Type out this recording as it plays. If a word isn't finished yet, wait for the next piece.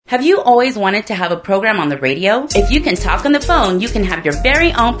Have you always wanted to have a program on the radio? If you can talk on the phone, you can have your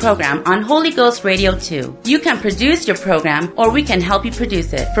very own program on Holy Ghost Radio too. You can produce your program, or we can help you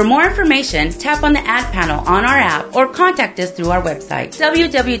produce it. For more information, tap on the ad panel on our app or contact us through our website,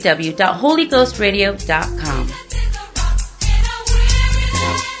 www.holyghostradio.com.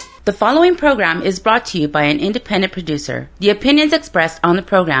 The following program is brought to you by an independent producer. The opinions expressed on the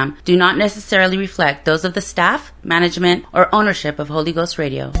program do not necessarily reflect those of the staff, management, or ownership of Holy Ghost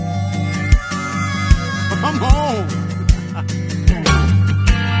Radio. Come on.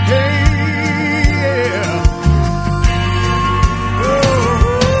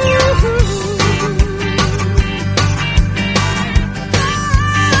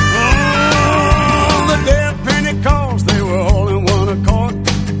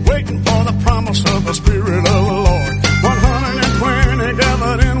 Of the Spirit of the Lord, 120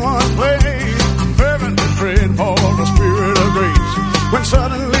 gathered in one place, fervently prayed for the Spirit of grace. When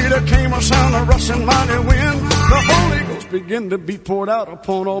suddenly there came a sound of rushing mighty wind, the Holy Ghost began to be poured out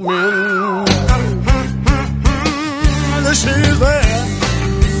upon all men. This is that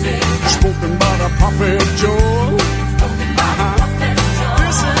spoken by the prophet Joel.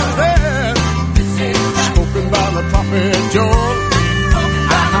 This is that spoken by the prophet Joel.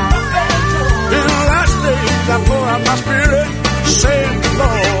 I pour out my Spirit, saith the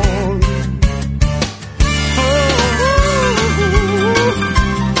Lord. Oh,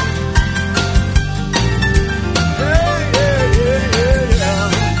 yeah, yeah, yeah, yeah.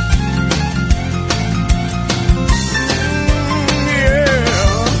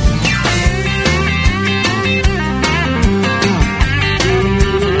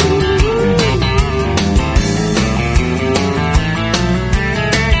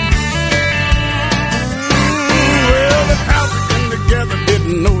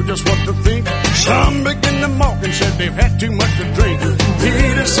 Just what to think. Some begin to mock and said they've had too much to drink.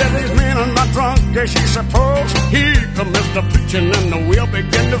 Peter said these men are not drunk as you suppose. Here commenced the preaching and the wheel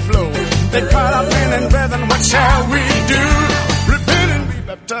began to flow. They cried out, men and brethren, what shall we do? Repent and be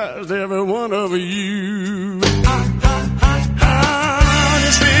baptized, every one of you. This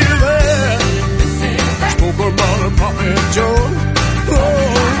is that spoke about the prophet Joel.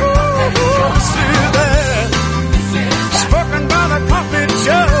 This is that spoken by the prophet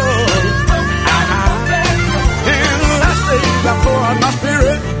Joel. I pour out my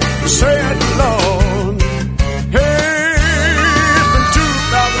Spirit, saith the Lord. Hey, it's been 2,000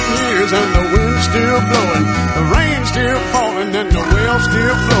 years and the wind's still blowing, the rain's still falling and the well's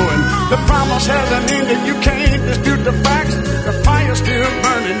still flowing. The promise hasn't ended, you can't dispute the facts. The fire's still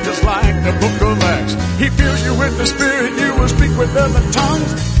burning just like the book of Acts. He fills you with the Spirit, you will speak with other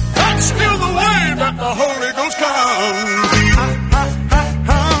tongues. That's still the way that the Holy Ghost comes.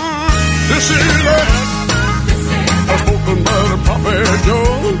 This is it. Spoken by the prophet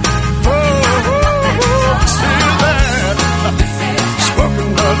Joel. This is that spoken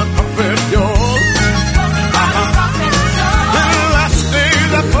by the prophet Joel. In the last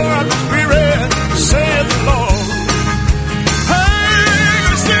days I pour out the Spirit, saith the Lord.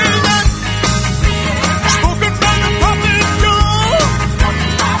 Hey, this is that spoken by the prophet Joel.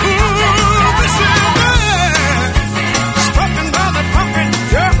 This is that spoken by the prophet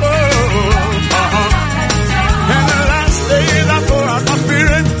Joel.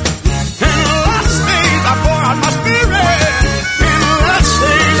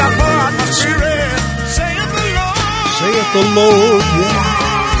 The Lord,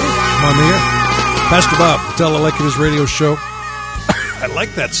 yeah. Come on here. Pastor Bob, Tell It Like It Is radio show. I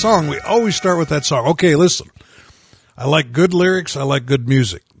like that song. We always start with that song. Okay, listen. I like good lyrics. I like good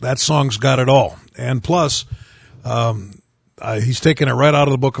music. That song's got it all. And plus, he's taking it right out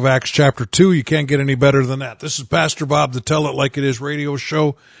of the book of Acts chapter 2. You can't get any better than that. This is Pastor Bob, the Tell It Like It Is radio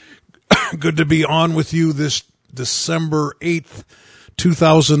show. Good to be on with you this December 8th.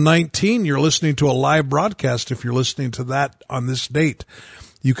 2019. You're listening to a live broadcast if you're listening to that on this date.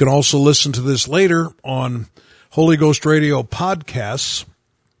 You can also listen to this later on Holy Ghost Radio podcasts.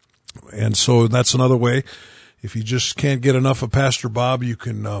 And so that's another way. If you just can't get enough of Pastor Bob, you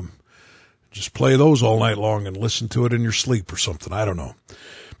can just play those all night long and listen to it in your sleep or something. I don't know.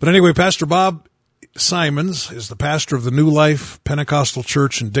 But anyway, Pastor Bob Simons is the pastor of the New Life Pentecostal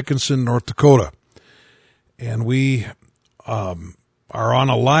Church in Dickinson, North Dakota. And we are on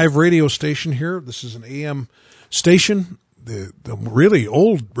a live radio station here. This is an AM station, the really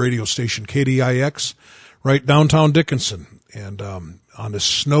old radio station, KDIX, right downtown Dickinson. And on a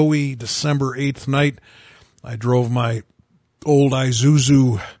snowy December 8th night, I drove my old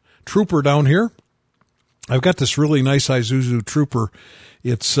Isuzu Trooper down here. I've got this really nice Isuzu Trooper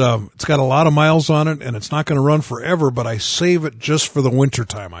It's got a lot of miles on it, and it's not going to run forever, but I save it just for the winter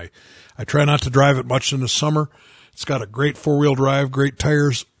time. I try not to drive it much in the summer. It's got a great four-wheel drive, great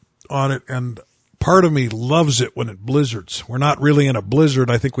tires on it, and part of me loves it when it blizzards. We're not really in a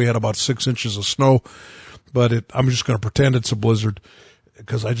blizzard. I think we had about 6 inches of snow, but I'm just going to pretend it's a blizzard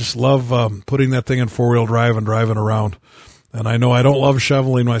because I just love putting that thing in four-wheel drive and driving around. And I know I don't love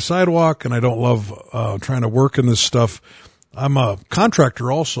shoveling my sidewalk, and I don't love trying to work in this stuff. I'm a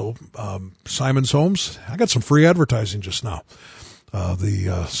contractor also, Simon's Homes. I got some free advertising just now.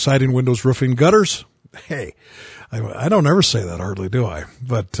 The siding, windows, roofing, gutters. Hey, I don't ever say that hardly, do I?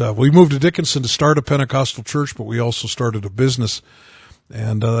 But we moved to Dickinson to start a Pentecostal church, but we also started a business.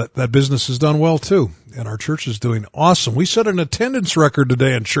 And that business has done well, too. And our church is doing awesome. We set an attendance record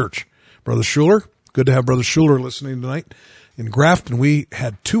today in church. Brother Schuler, good to have Brother Schuler listening tonight. In Grafton, we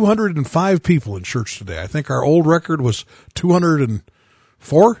had 205 people in church today. I think our old record was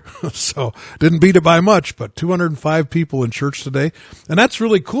 204, so didn't beat it by much, but 205 people in church today. And that's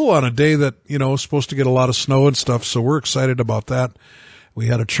really cool on a day that, is supposed to get a lot of snow and stuff, so we're excited about that. We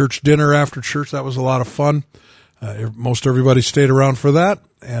had a church dinner after church. That was a lot of fun. Most everybody stayed around for that,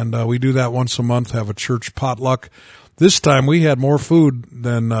 and we do that once a month, have a church potluck. This time we had more food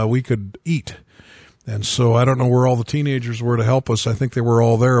than we could eat. And so I don't know where all the teenagers were to help us. I think they were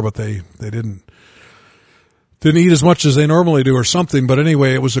all there, but they didn't eat as much as they normally do or something. But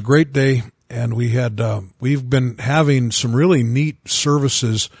anyway, it was a great day, and we've been having some really neat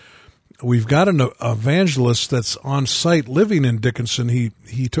services. We've got an evangelist that's on site living in Dickinson.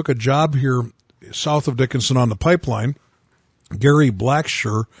 He took a job here south of Dickinson on the pipeline, Gary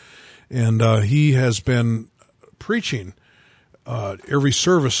Blacksher, and he has been preaching every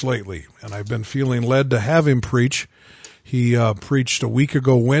service lately, and I've been feeling led to have him preach. He preached a week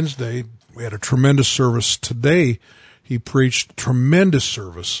ago Wednesday. We had a tremendous service today. He preached tremendous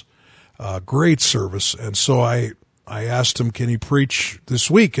service, great service, and so I asked him, can he preach this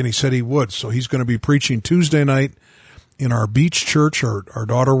week, and he said he would. So he's going to be preaching Tuesday night in our beach church. Our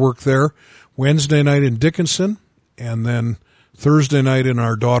daughter worked there. Wednesday night in Dickinson, and then Thursday night in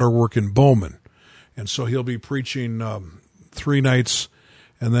our daughter work in Bowman. And so he'll be preaching 3 nights,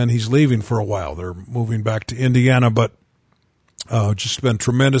 and then he's leaving for a while. They're moving back to Indiana, but just been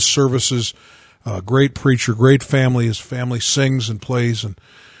tremendous services, great preacher, great family. His family sings and plays,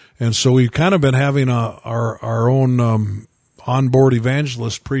 and so we've kind of been having our own onboard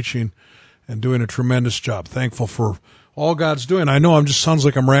evangelist preaching and doing a tremendous job. Thankful for all God's doing. I know sounds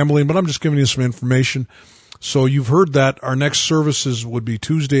like I'm rambling, but I'm just giving you some information. So you've heard that our next services would be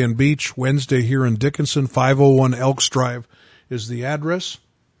Tuesday in Beach, Wednesday here in Dickinson, 501 Elks Drive is the address,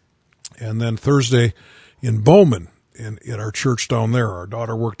 and then Thursday in Bowman in our church down there. Our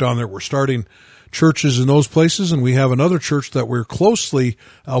daughter worked down there. We're starting churches in those places, and we have another church that we're closely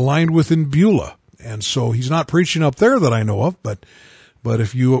aligned with in Beulah. And so he's not preaching up there that I know of, but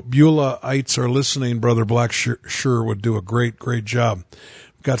if you Beulahite are listening, Brother Blacksher would do a great, great job.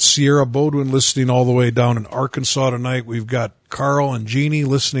 We've got Sierra Bodwin listening all the way down in Arkansas tonight. We've got Carl and Jeannie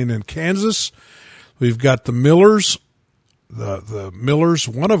listening in Kansas. We've got the Millers. The Millers,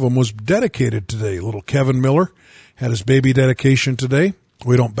 one of them was dedicated today. Little Kevin Miller had his baby dedication today.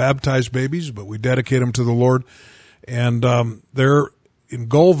 We don't baptize babies, but we dedicate them to the Lord. And they're in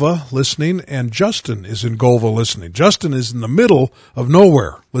Golva listening, and Justin is in Golva listening. Justin is in the middle of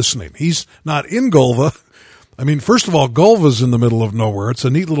nowhere listening. He's not in Golva. I mean, first of all, Golva's in the middle of nowhere. It's a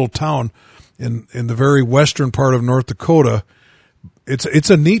neat little town in the very western part of North Dakota. It's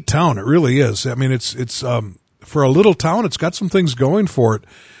a neat town. It really is. I mean, it's for a little town, it's got some things going for it.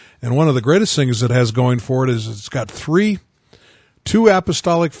 And one of the greatest things it has going for it is it's got two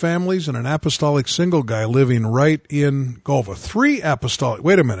apostolic families and an apostolic single guy living right in Golva.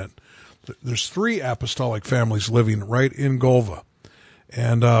 Wait a minute. There's 3 apostolic families living right in Golva.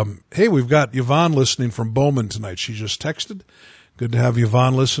 And, hey, we've got Yvonne listening from Bowman tonight. She just texted. Good to have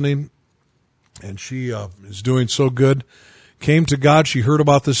Yvonne listening. And she is doing so good. Came to God. She heard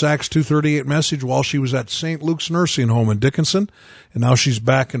about this Acts 2:38 message while she was at St. Luke's Nursing Home in Dickinson. And now she's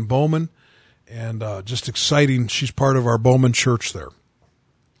back in Bowman. And just exciting. She's part of our Bowman church there.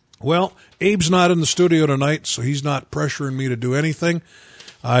 Well, Abe's not in the studio tonight, so he's not pressuring me to do anything.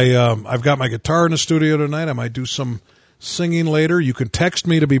 I've got my guitar in the studio tonight. I might do some singing later. You can text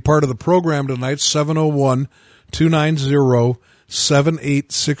me to be part of the program tonight,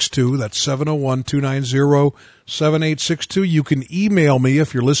 701-290-7862. That's 701-290-7862. You can email me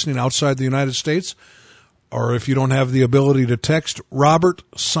if you're listening outside the United States, or if you don't have the ability to text,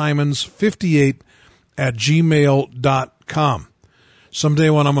 robertsimons58@gmail.com.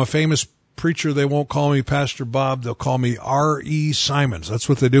 Someday when I'm a famous preacher, they won't call me Pastor Bob. They'll call me R.E. Simons. That's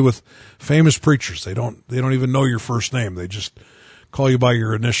what they do with famous preachers. They don't even know your first name. They just call you by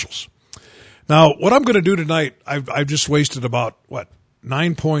your initials. Now, what I'm going to do tonight, I've just wasted about,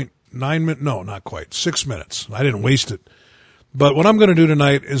 9.9 minutes? No, not quite. 6 minutes. I didn't waste it. But what I'm going to do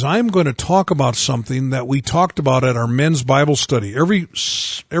tonight is I'm going to talk about something that we talked about at our men's Bible study.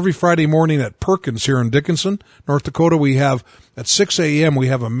 Every Friday morning at Perkins here in Dickinson, North Dakota, we have, at 6 a.m., we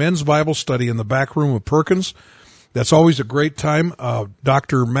have a men's Bible study in the back room of Perkins. That's always a great time.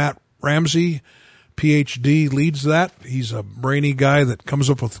 Dr. Matt Ramsey, Ph.D., leads that. He's a brainy guy that comes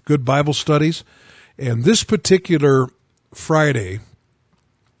up with good Bible studies. And this particular Friday,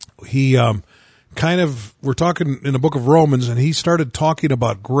 he we're talking in the book of Romans, and he started talking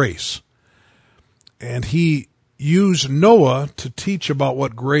about grace. And he used Noah to teach about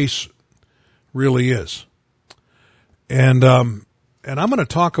what grace really is. And I'm going to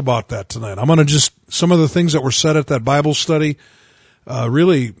talk about that tonight. I'm going to some of the things that were said at that Bible study,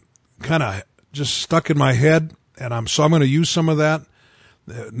 really kind of just stuck in my head, and I'm going to use some of that.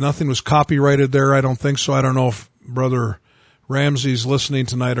 Nothing was copyrighted there, I don't think so. I don't know if Brother Ramsey's listening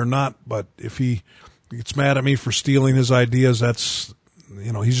tonight or not, but if he gets mad at me for stealing his ideas, that's,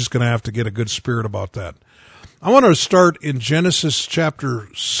 he's just going to have to get a good spirit about that. I want to start in Genesis chapter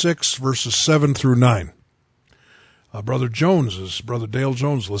 6, verses 7 through 9. Brother Dale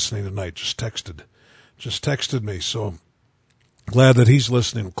Jones listening tonight, just texted me, so glad that he's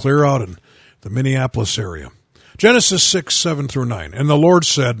listening. Clear out in the Minneapolis area. Genesis 6, 7 through 9. And the Lord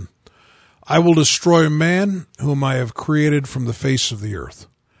said, I will destroy man whom I have created from the face of the earth,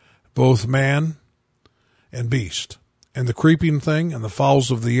 both man and beast, and the creeping thing and the fowls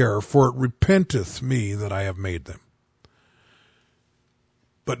of the air, for it repenteth me that I have made them.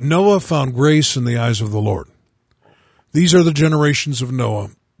 But Noah found grace in the eyes of the Lord. These are the generations of Noah.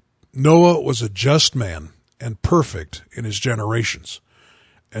 Noah was a just man and perfect in his generations,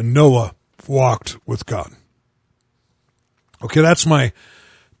 and Noah walked with God. Okay, that's my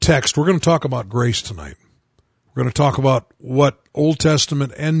text. We're going to talk about grace tonight. We're going to talk about what Old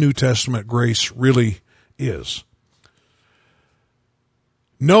Testament and New Testament grace really is.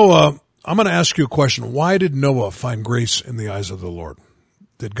 Noah, I'm going to ask you a question. Why did Noah find grace in the eyes of the Lord?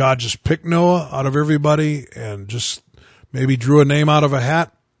 Did God just pick Noah out of everybody and just maybe drew a name out of a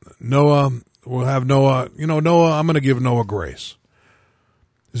hat? Noah, we'll have Noah, Noah, I'm going to give Noah grace.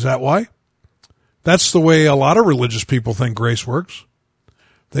 Is that why? That's the way a lot of religious people think grace works.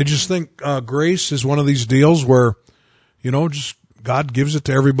 They just think grace is one of these deals where, just God gives it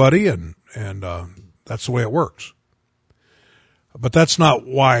to everybody and that's the way it works. But that's not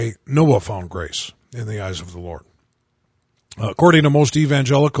why Noah found grace in the eyes of the Lord. According to most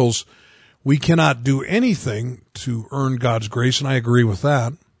evangelicals, we cannot do anything to earn God's grace, and I agree with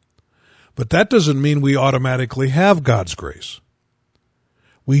that. But that doesn't mean we automatically have God's grace.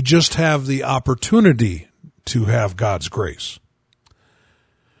 We just have the opportunity to have God's grace.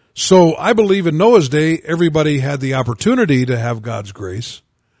 So I believe in Noah's day, everybody had the opportunity to have God's grace,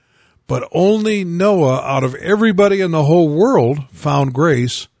 but only Noah, out of everybody in the whole world, found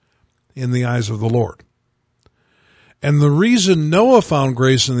grace in the eyes of the Lord. And the reason Noah found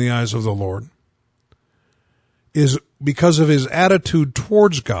grace in the eyes of the Lord is because of his attitude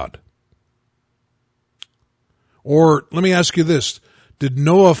towards God. Or let me ask you this. Did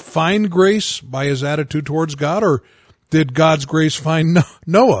Noah find grace by his attitude towards God, or did God's grace find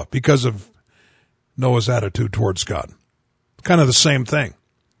Noah because of Noah's attitude towards God? Kind of the same thing.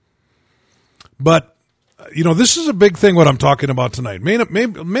 But, this is a big thing what I'm talking about tonight.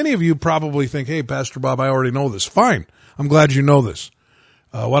 Many of you probably think, hey, Pastor Bob, I already know this. Fine. I'm glad you know this.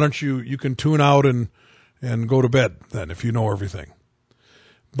 Why don't you can tune out and go to bed then if you know everything.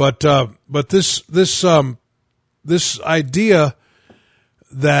 But this idea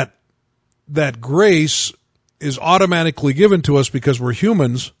that grace is automatically given to us because we're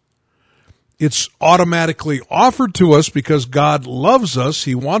humans. It's automatically offered to us because God loves us.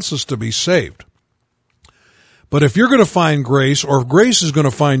 He wants us to be saved. But if you're going to find grace, or if grace is going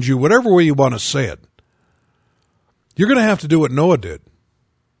to find you, whatever way you want to say it, you're going to have to do what Noah did.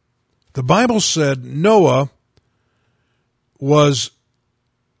 The Bible said Noah was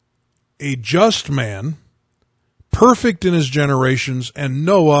a just man, perfect in his generations, and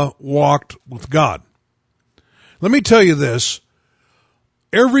Noah walked with God. Let me tell you this.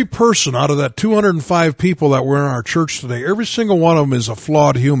 Every person out of that 205 people that were in our church today, every single one of them is a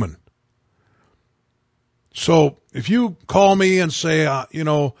flawed human. So if you call me and say,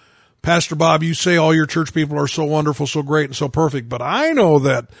 Pastor Bob, you say all your church people are so wonderful, so great, and so perfect, but I know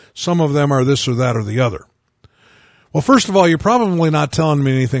that some of them are this or that or the other. Well, first of all, you're probably not telling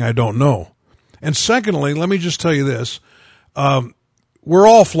me anything I don't know. And secondly, let me just tell you this. We're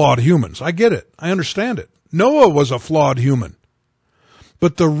all flawed humans. I get it. I understand it. Noah was a flawed human.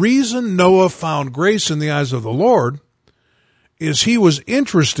 But the reason Noah found grace in the eyes of the Lord is he was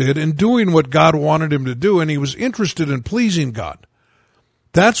interested in doing what God wanted him to do, and he was interested in pleasing God.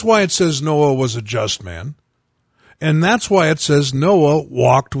 That's why it says Noah was a just man, and that's why it says Noah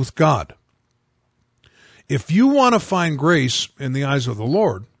walked with God. If you want to find grace in the eyes of the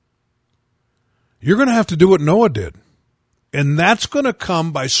Lord, you're going to have to do what Noah did. And that's going to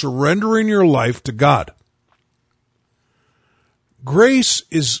come by surrendering your life to God. Grace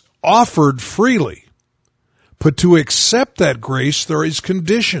is offered freely, but to accept that grace, there is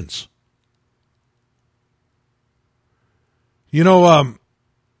conditions. You know,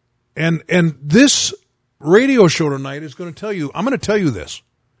 and this radio show tonight is going to tell you, I'm going to tell you this.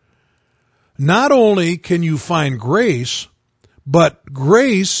 Not only can you find grace, but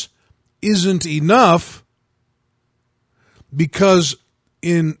grace isn't enough, because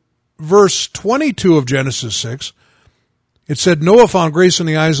in verse 22 of Genesis 6, it said Noah found grace in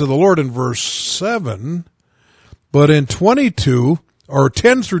the eyes of the Lord in verse 7, but in 22 or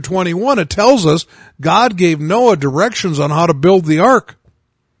 10 through 21, it tells us God gave Noah directions on how to build the ark.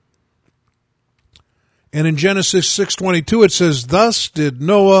 And in Genesis 6:22, it says, "Thus did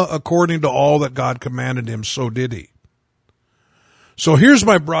Noah according to all that God commanded him, so did he." So here's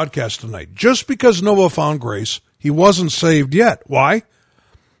my broadcast tonight. Just because Noah found grace, he wasn't saved yet. Why?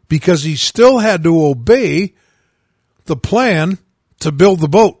 Because he still had to obey the plan to build the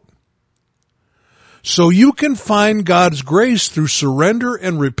boat. So you can find God's grace through surrender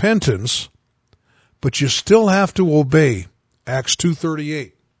and repentance, but you still have to obey Acts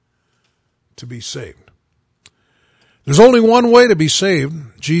 2:38 to be saved. There's only one way to be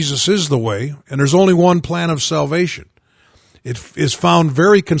saved. Jesus is the way, and there's only one plan of salvation. It is found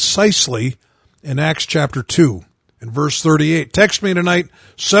very concisely in Acts chapter 2 and verse 38. Text me tonight,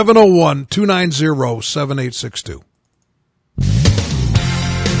 701-290-7862.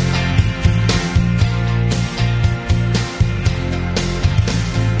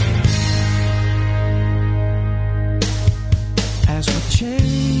 As for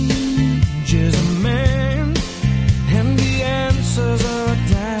change is a man, and the answers are a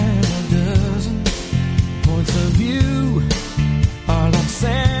dime a dozen. Points of view are like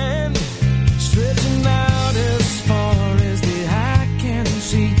sand, stretching out as far as the eye can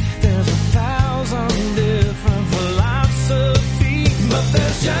see. There's 1,000 different philosophies, but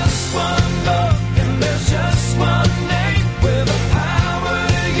there's just one book and there's just one name with the power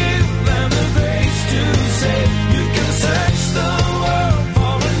to give and the grace to save. You can search the world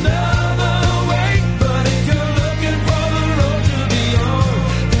for another way, but if you're looking for the road to be on,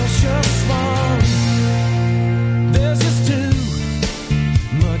 there's just one. There's just too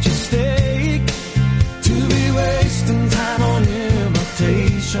much at stake to be wasting time on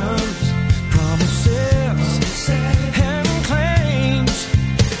imitations, promises, and claims.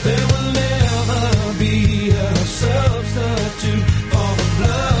 There will never be a substitute for the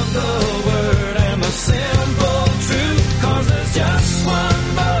blood, the word, and the simple truth. 'Cause there's just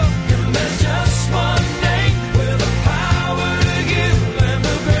one book and there's just one name with the power to give and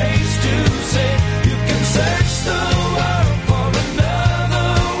the grace to save. You can search the world for another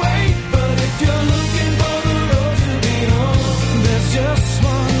way, but if you're looking for the road to be on, there's just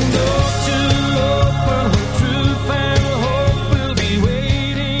one door to open. Truth and hope will be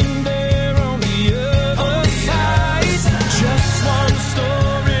waiting there on the other side. Just one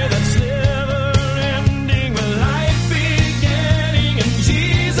story that's never ending, with life beginning in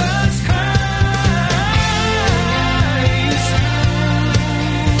Jesus Christ.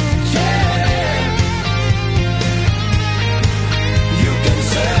 Yeah. You can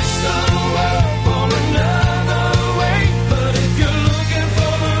search the world for another way, but if you're looking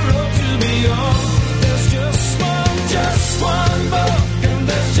for the road to be on, there's just one book, and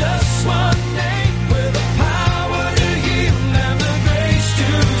there's just one name with the power to heal and the grace to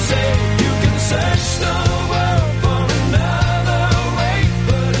save. You can search the world for another way,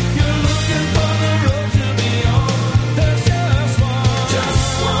 but if you're looking for the road to be on, there's just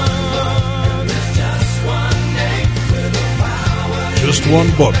one book, and there's just one name with the power to Just one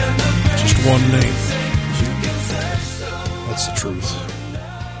book, just one name. you can search the That's the truth.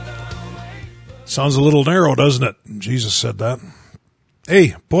 Sounds a little narrow, doesn't it? Jesus said that.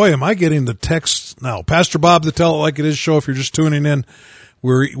 Hey, boy, am I getting the texts now. Pastor Bob, the Tell It Like It Is show, if you're just tuning in,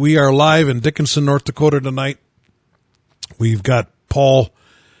 we are live in Dickinson, North Dakota tonight. We've got Paul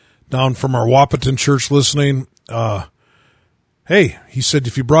down from our Wahpeton church listening. Hey, he said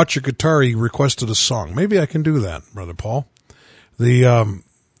if you brought your guitar, he requested a song. Maybe I can do that, Brother Paul.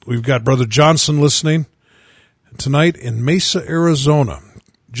 We've got Brother Johnson listening tonight in Mesa, Arizona.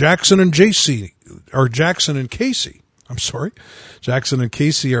 Jackson and Casey are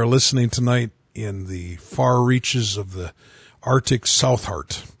listening tonight in the far reaches of the Arctic South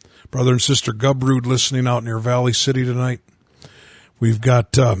Heart. Brother and Sister Gubrude listening out near Valley City tonight. We've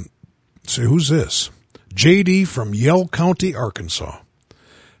got, who's this? JD from Yell County, Arkansas.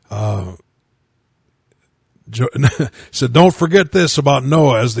 Said, don't forget this about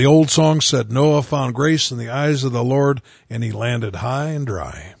Noah. As the old song said, Noah found grace in the eyes of the Lord, and he landed high and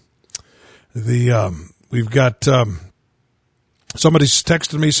dry. We've got, somebody's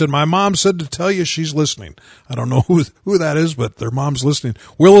texted me, said, my mom said to tell you she's listening. I don't know who that is, but their mom's listening.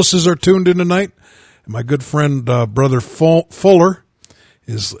 Willis's are tuned in tonight. And my good friend, Brother Fuller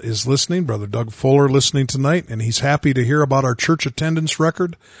is listening. Brother Doug Fuller listening tonight, and he's happy to hear about our church attendance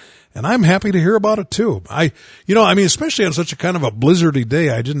record. And I'm happy to hear about it too. Especially on such a kind of a blizzardy day,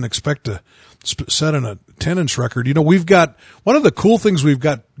 I didn't expect to set an attendance record. We've got, one of the cool things we've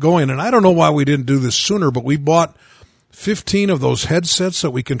got going, and I don't know why we didn't do this sooner, but we bought 15 of those headsets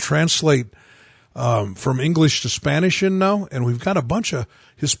that we can translate from English to Spanish in now, and we've got a bunch of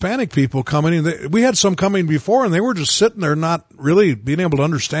Hispanic people coming in. We had some coming before, and they were just sitting there not really being able to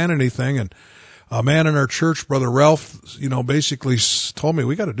understand anything, and a man in our church, Brother Ralph, basically told me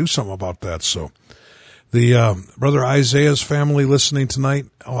we got to do something about that. So the Brother Isaiah's family listening tonight,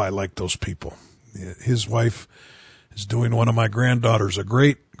 oh, I like those people. His wife is doing one of my granddaughters a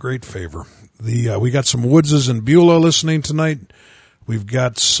great, great favor. We got some Woodses in Beulah listening tonight. We've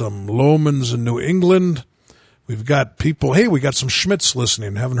got some Lomans in New England. We've got people, we got some Schmitz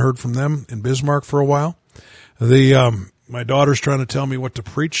listening. Haven't heard from them in Bismarck for a while. My daughter's trying to tell me what to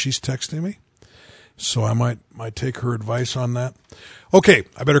preach. She's texting me. So I might take her advice on that. Okay,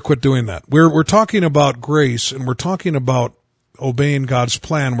 I better quit doing that. We're talking about grace, and we're talking about obeying God's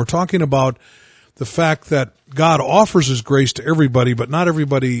plan. We're talking about the fact that God offers his grace to everybody, but not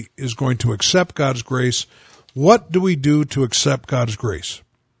everybody is going to accept God's grace. What do we do to accept God's grace?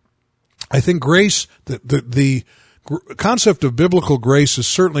 I think grace, the concept of biblical grace is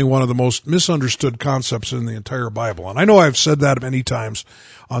certainly one of the most misunderstood concepts in the entire Bible. And I know I've said that many times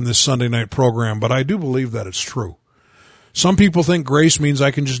on this Sunday night program, but I do believe that it's true. Some people think grace means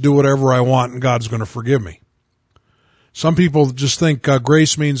I can just do whatever I want and God's going to forgive me. Some people just think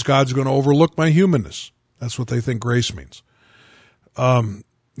grace means God's going to overlook my humanness. That's what they think grace means. And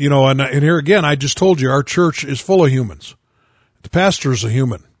here again, I just told you our church is full of humans. The pastor is a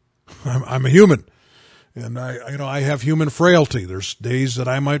human. I'm a human. And I have human frailty. There's days that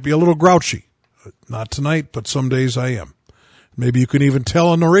I might be a little grouchy. Not tonight, but some days I am. Maybe you can even tell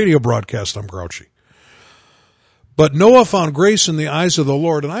on the radio broadcast I'm grouchy. But Noah found grace in the eyes of the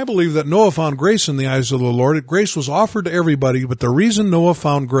Lord, and I believe that Noah found grace in the eyes of the Lord. Grace was offered to everybody, but the reason Noah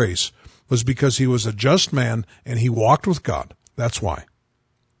found grace was because he was a just man and he walked with God. That's why.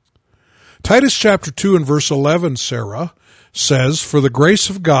 Titus chapter 2 and verse 11, Sarah, says, for the grace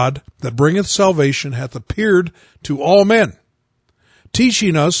of God that bringeth salvation hath appeared to all men,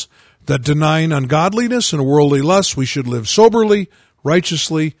 teaching us that denying ungodliness and worldly lusts, we should live soberly,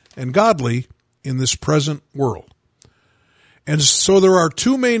 righteously, and godly in this present world. And so there are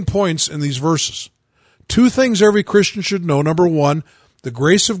two main points in these verses. Two things every Christian should know. Number one, the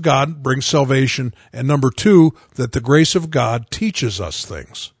grace of God brings salvation. And number two, that the grace of God teaches us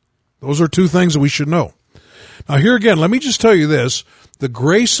things. Those are two things that we should know. Now here again, let me just tell you this. The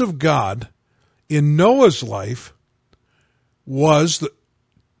grace of God in Noah's life was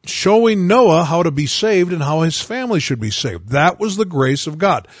showing Noah how to be saved and how his family should be saved. That was the grace of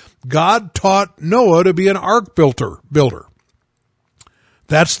God. God taught Noah to be an ark builder.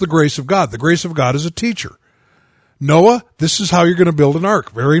 That's the grace of God. The grace of God is a teacher. Noah, this is how you're going to build an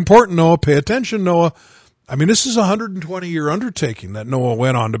ark. Very important, Noah. Pay attention, Noah. This is a 120-year undertaking that Noah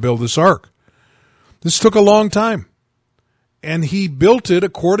went on to build this ark. This took a long time. And he built it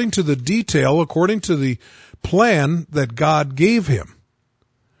according to the detail, according to the plan that God gave him.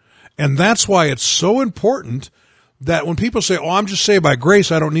 And that's why it's so important that when people say, I'm just saved by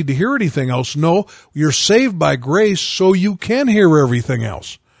grace, I don't need to hear anything else. No, you're saved by grace so you can hear everything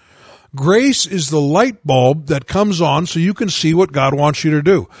else. Grace is the light bulb that comes on so you can see what God wants you to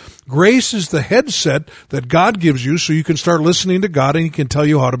do. Grace is the headset that God gives you so you can start listening to God and he can tell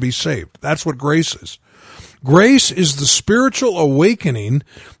you how to be saved. That's what grace is. Grace is the spiritual awakening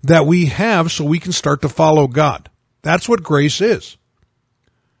that we have so we can start to follow God. That's what grace is.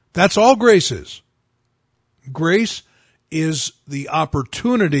 That's all grace is. Grace is the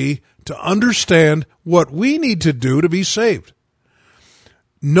opportunity to understand what we need to do to be saved.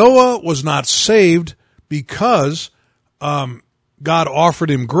 Noah was not saved because God offered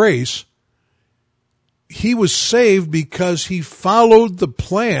him grace. He was saved because he followed the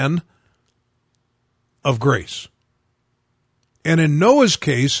plan of grace. And in Noah's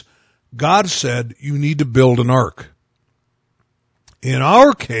case, God said, you need to build an ark. In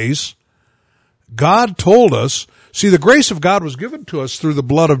our case, God told us, see, the grace of God was given to us through the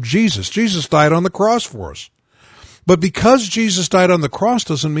blood of Jesus. Jesus died on the cross for us. But because Jesus died on the cross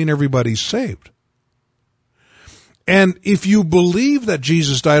doesn't mean everybody's saved. And if you believe that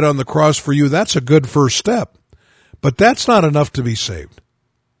Jesus died on the cross for you, that's a good first step. But that's not enough to be saved.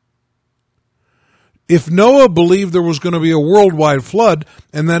 If Noah believed there was going to be a worldwide flood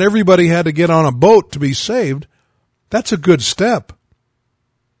and that everybody had to get on a boat to be saved, that's a good step.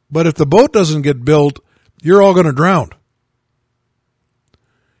 But if the boat doesn't get built, you're all going to drown.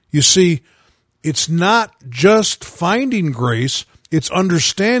 You see, it's not just finding grace, it's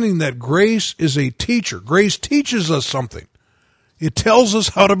understanding that grace is a teacher. Grace teaches us something. It tells us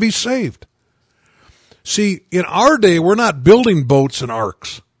how to be saved. See, in our day, we're not building boats and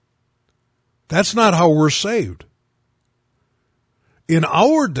arks. That's not how we're saved. In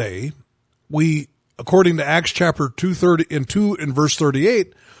our day, we, according to Acts chapter 2 and verse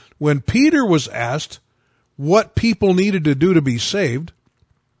 38, when Peter was asked what people needed to do to be saved,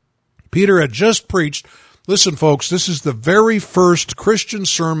 Peter had just preached. Listen, folks, this is the very first Christian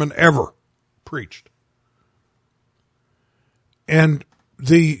sermon ever preached. And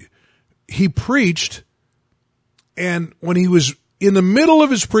he preached, and when he was in the middle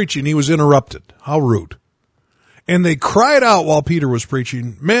of his preaching, he was interrupted. How rude. And they cried out while Peter was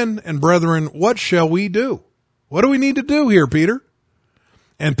preaching, men and brethren, what shall we do? What do we need to do here, Peter?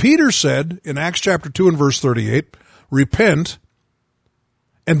 And Peter said in Acts chapter 2 and verse 38, repent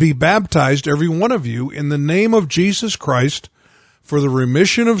and be baptized, every one of you, in the name of Jesus Christ for the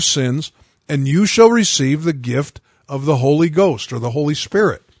remission of sins, and you shall receive the gift of the Holy Ghost or the Holy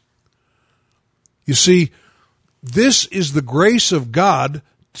Spirit. You see, this is the grace of God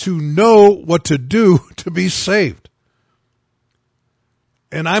to know what to do to be saved.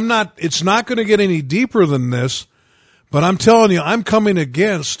 And it's not going to get any deeper than this, but I'm telling you, I'm coming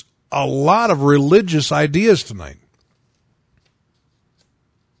against a lot of religious ideas tonight.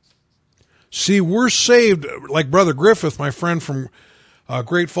 See, we're saved, like Brother Griffith, my friend from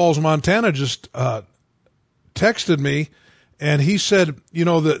Great Falls, Montana, just texted me, and he said, you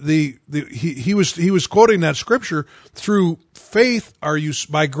know, he was quoting that scripture, through faith are you,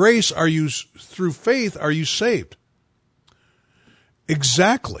 by grace are you, through faith are you saved.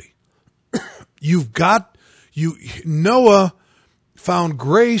 Exactly. Noah found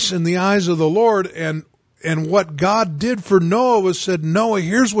grace in the eyes of the Lord, and what God did for Noah was said, Noah,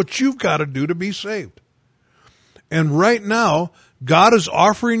 here's what you've got to do to be saved. And right now, God is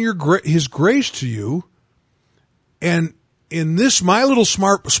offering his grace to you. And in this, my little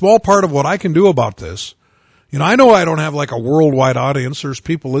small part of what I can do about this, you know I don't have like a worldwide audience. There's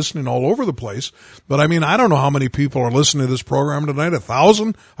people listening all over the place. But I mean, I don't know how many people are listening to this program tonight.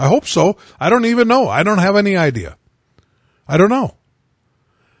 1,000? I hope so. I don't even know. I don't have any idea. I don't know.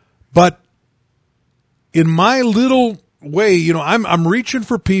 But in my little way, you know, I'm reaching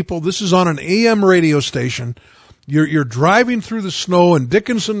for people. This is on an AM radio station. You're driving through the snow in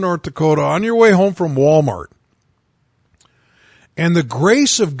Dickinson, North Dakota, on your way home from Walmart. And the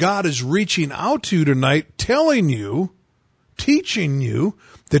grace of God is reaching out to you tonight, telling you, teaching you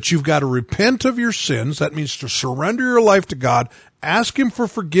that you've got to repent of your sins. That means to surrender your life to God, ask Him for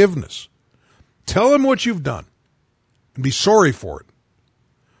forgiveness. Tell Him what you've done and be sorry for it.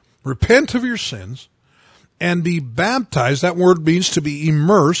 Repent of your sins and be baptized. That word means to be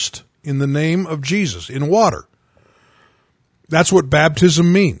immersed in the name of Jesus, in water. That's what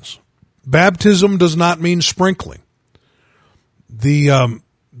baptism means. Baptism does not mean sprinkling.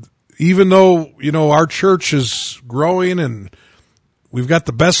 Even though, you know, our church is growing and we've got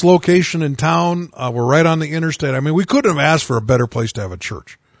the best location in town, we're right on the interstate. I mean, we couldn't have asked for a better place to have a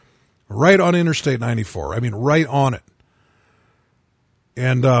church. Right on Interstate 94. I mean, right on it.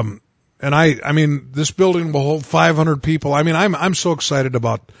 And I mean, this building will hold 500 people. I mean, I'm so excited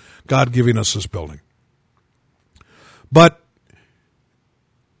about God giving us this building. But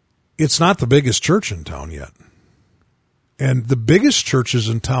it's not the biggest church in town yet. And the biggest churches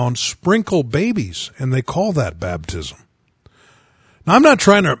in town sprinkle babies, and they call that baptism. Now, I'm not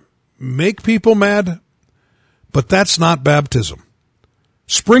trying to make people mad, but that's not baptism.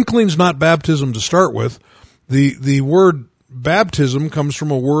 Sprinkling's not baptism to start with. The word baptism comes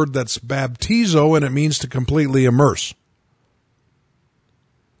from a word that's baptizo, and it means to completely immerse.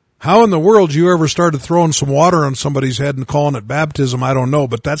 How in the world you ever started throwing some water on somebody's head and calling it baptism, I don't know,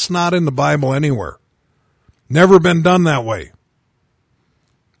 but that's not in the Bible anywhere. Never been done that way.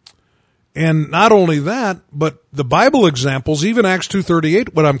 And not only that, but the Bible examples, even Acts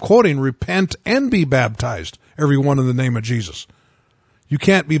 2:38, what I'm quoting, repent and be baptized, everyone in the name of Jesus. You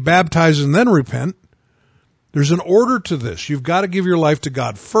can't be baptized and then repent. There's an order to this. You've got to give your life to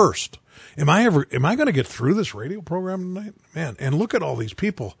God first. Am I going to get through this radio program tonight? Man, and look at all these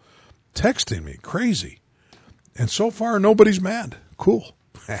people texting me. Crazy. And so far, nobody's mad. Cool.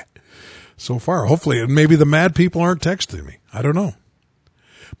 So far, hopefully, and maybe the mad people aren't texting me. I don't know.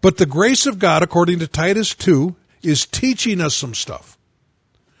 But the grace of God, according to Titus 2, is teaching us some stuff.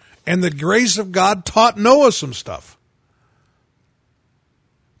 And the grace of God taught Noah some stuff.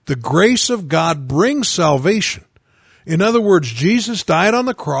 The grace of God brings salvation. In other words, Jesus died on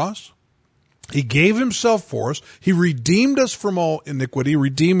the cross. He gave himself for us. He redeemed us from all iniquity.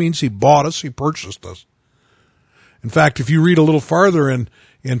 Redeem means he bought us. He purchased us. In fact, if you read a little farther in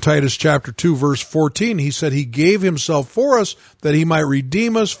Titus chapter 2, verse 14, he said he gave himself for us that he might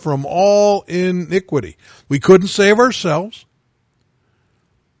redeem us from all iniquity. We couldn't save ourselves.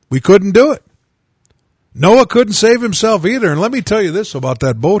 We couldn't do it. Noah couldn't save himself either. And let me tell you this about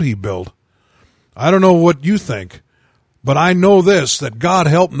that boat he built. I don't know what you think, but I know this, that God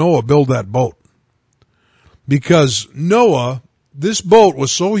helped Noah build that boat. Because Noah, this boat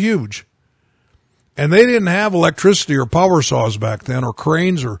was so huge, and they didn't have electricity or power saws back then, or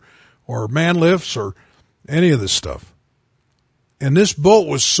cranes or man lifts or any of this stuff. And this boat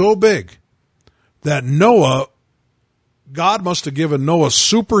was so big that Noah, God must have given Noah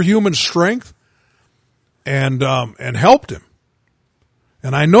superhuman strength and helped him.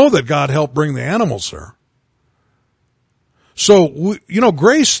 And I know that God helped bring the animals there. So,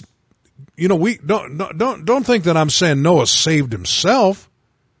 grace, we don't think that I'm saying Noah saved himself,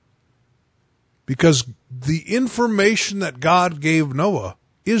 because the information that God gave Noah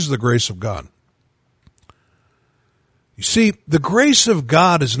is the grace of God. You see, the grace of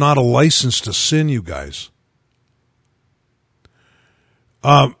God is not a license to sin, you guys.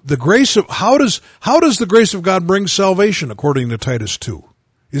 The grace of how does the grace of God bring salvation according to Titus 2?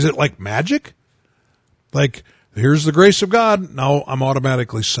 Is it like magic? Like, here's the grace of God, now I'm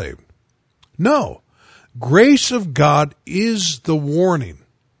automatically saved. No. Grace of God is the warning.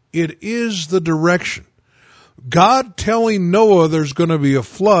 It is the direction. God telling Noah there's going to be a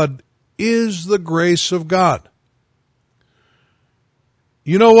flood is the grace of God.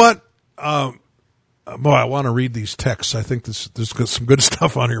 You know what? Boy, I want to read these texts. I think there's some good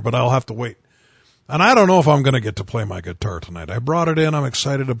stuff on here, but I'll have to wait. And I don't know if I'm going to get to play my guitar tonight. I brought it in. I'm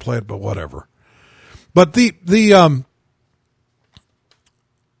excited to play it, but whatever. But I've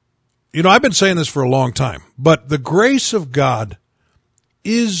been saying this for a long time, but the grace of God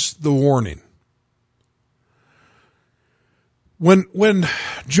is the warning. When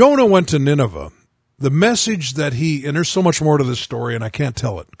Jonah went to Nineveh, the message that and there's so much more to this story, and I can't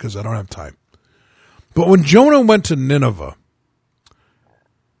tell it because I don't have time. But when Jonah went to Nineveh,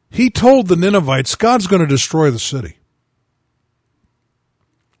 he told the Ninevites, God's going to destroy the city.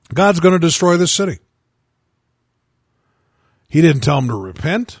 God's going to destroy the city. He didn't tell them to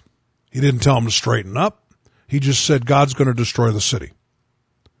repent. He didn't tell them to straighten up. He just said God's going to destroy the city.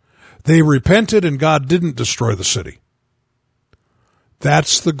 They repented and God didn't destroy the city.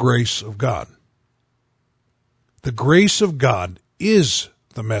 That's the grace of God. The grace of God is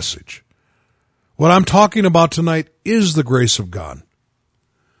the message. What I'm talking about tonight is the grace of God.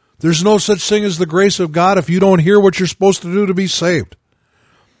 There's no such thing as the grace of God if you don't hear what you're supposed to do to be saved.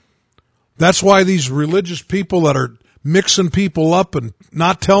 That's why these religious people that are mixing people up and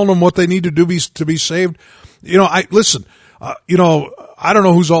not telling them what they need to do to be saved. I don't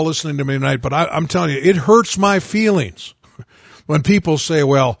know who's all listening to me tonight, but I'm telling you, it hurts my feelings when people say,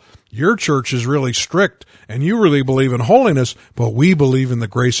 well, your church is really strict and you really believe in holiness, but we believe in the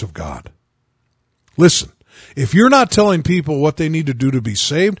grace of God. Listen, if you're not telling people what they need to do to be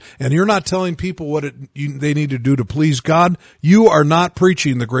saved, and you're not telling people what they need to do to please God, you are not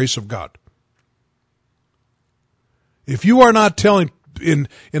preaching the grace of God. If you are not telling, in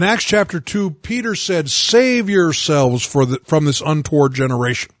Acts chapter 2, Peter said, save yourselves from this untoward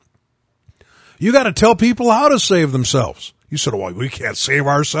generation. You got to tell people how to save themselves. You said, well, we can't save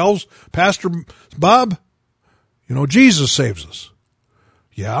ourselves, Pastor Bob. Jesus saves us.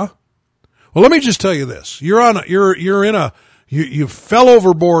 Yeah. Well, let me just tell you this. You fell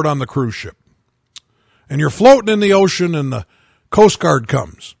overboard on the cruise ship. And you're floating in the ocean and the Coast Guard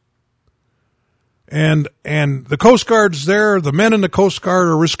comes. And the Coast Guard's there. The men in the Coast Guard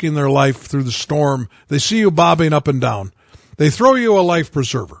are risking their life through the storm. They see you bobbing up and down. They throw you a life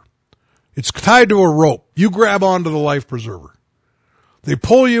preserver. It's tied to a rope. You grab onto the life preserver. They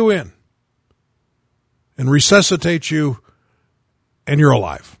pull you in and resuscitate you, and you're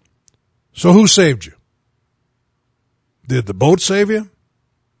alive. So who saved you? Did the boat save you?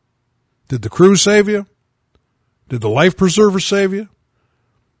 Did the crew save you? Did the life preserver save you?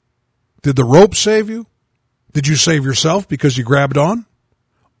 Did the rope save you? Did you save yourself because you grabbed on?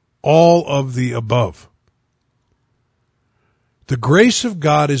 All of the above. The grace of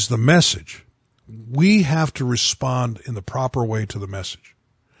God is the message. We have to respond in the proper way to the message.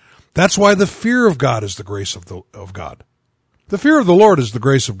 That's why the fear of God is the grace of God. The fear of the Lord is the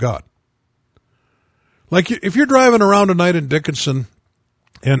grace of God. Like if you're driving around tonight in Dickinson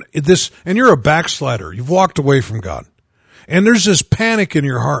and you're a backslider, you've walked away from God, and there's this panic in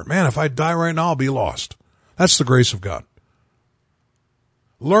your heart. Man, if I die right now, I'll be lost. That's the grace of God.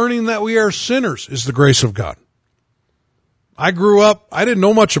 Learning that we are sinners is the grace of God. I grew up, I didn't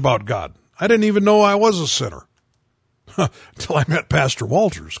know much about God. I didn't even know I was a sinner until I met Pastor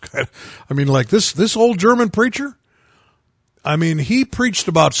Walters. I mean, like this old German preacher, I mean, he preached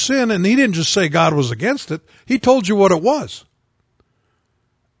about sin, and he didn't just say God was against it. He told you what it was.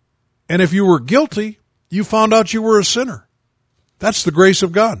 And if you were guilty, you found out you were a sinner. That's the grace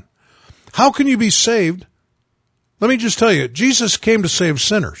of God. How can you be saved? Let me just tell you, Jesus came to save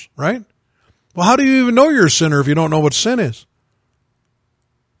sinners, right? Well, how do you even know you're a sinner if you don't know what sin is?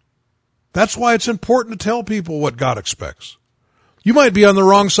 That's why it's important to tell people what God expects. You might be on the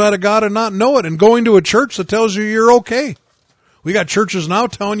wrong side of God and not know it, and going to a church that tells you you're okay. We got churches now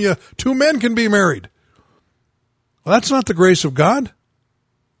telling you 2 men can be married. Well, that's not the grace of God.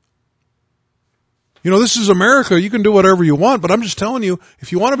 You know, this is America. You can do whatever you want, but I'm just telling you,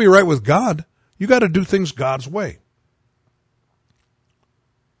 if you want to be right with God, you got to do things God's way.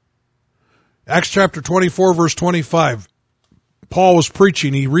 Acts chapter 24, verse 25. Paul was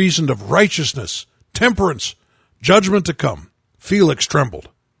preaching. He reasoned of righteousness, temperance, judgment to come. Felix trembled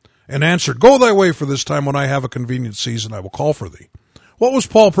and answered, "Go thy way, for this time when I have a convenient season, I will call for thee." What was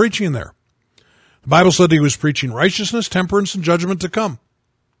Paul preaching there? The Bible said he was preaching righteousness, temperance, and judgment to come.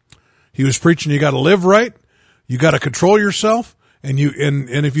 He was preaching you got to live right, you got to control yourself, and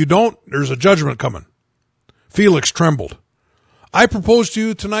if you don't, there's a judgment coming. Felix trembled. I propose to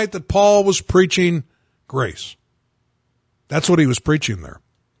you tonight that Paul was preaching grace. That's what he was preaching there.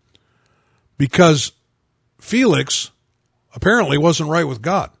 Because Felix apparently wasn't right with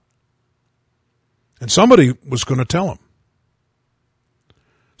God. And somebody was going to tell him.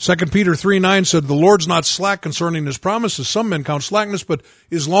 2 Peter 3:9 said, "The Lord's not slack concerning his promises. Some men count slackness, but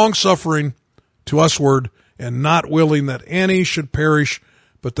is long-suffering to usward, and not willing that any should perish,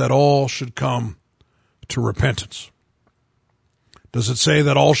 but that all should come to repentance." Does it say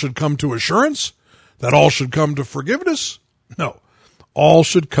that all should come to assurance? That all should come to forgiveness? No. All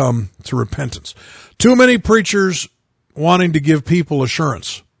should come to repentance. Too many preachers wanting to give people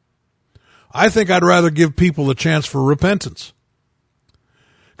assurance. I think I'd rather give people a chance for repentance.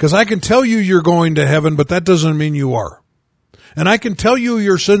 Because I can tell you you're going to heaven, but that doesn't mean you are. And I can tell you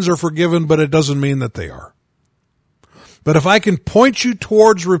your sins are forgiven, but it doesn't mean that they are. But if I can point you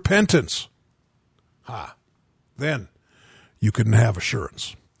towards repentance, then you can have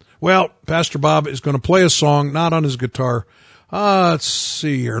assurance. Well, Pastor Bob is going to play a song, not on his guitar. Let's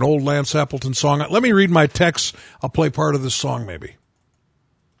see here, an old Lance Appleton song. Let me read my text. I'll play part of this song maybe.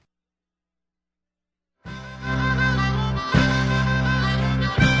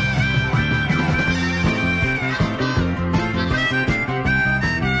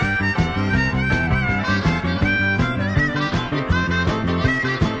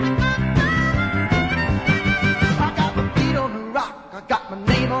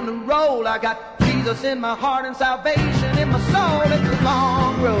 I got Jesus in my heart and salvation in my soul. It's a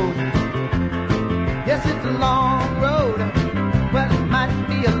long road. Yes, it's a long road. Well, it might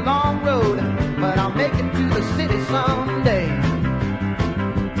be a long road, but I'll make it to the city someday.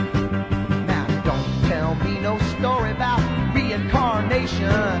 Now, don't tell me no story about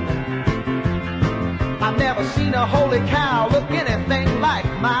reincarnation. I've never seen a holy cow look anything like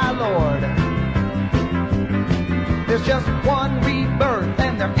my Lord. There's just one rebirth,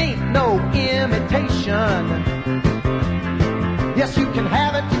 and there ain't no imitation. Yes, you can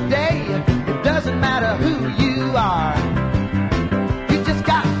have it today. It doesn't matter who you are. You just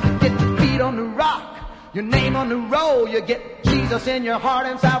got to get your feet on the rock, your name on the roll. You get Jesus in your heart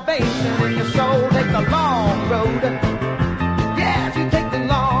and salvation in your soul. Take the long road. Yes, you take the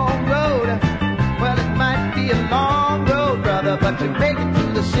long road. Well, it might be a long road, brother, but you make it to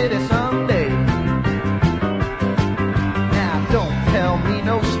the city someday. Tell me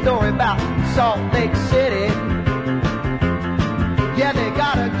no story about Salt Lake City. Yeah, they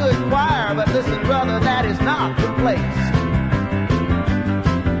got a good choir,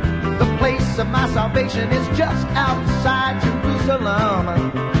 of my salvation is just outside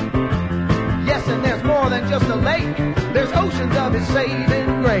Jerusalem. Yes, and there's more than just a lake. There's oceans of His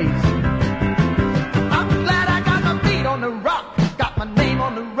saving grace. I'm glad I got my feet on the rock, got my name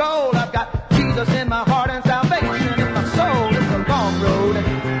on the roll. I've got Jesus in my heart and salvation in my soul. It's a long road.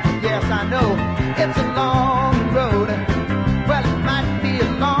 Yes, I know it's a long road. Well, it might be a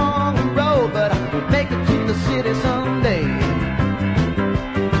long road, but I'll make it to the city someday.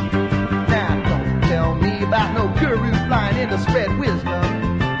 Now, don't tell me about no guru flying in to spread wisdom.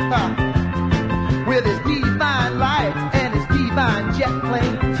 With his divine light and his divine jet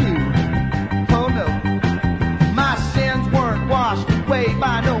plane too. Oh no, my sins weren't washed away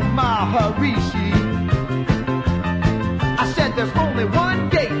by no Maharishi. I said there's only one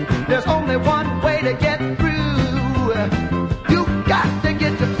gate, there's only one way to get through. You got to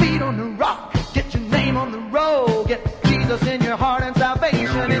get your feet on the rock, get your name on the road, get Jesus in your heart and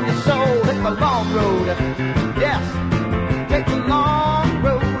salvation in your soul. It's a long road, yes, take a long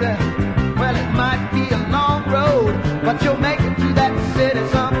road. Well, it might be a long road, but you'll make it to that city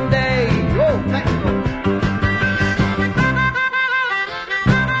someday. Oh, thank you, Lord.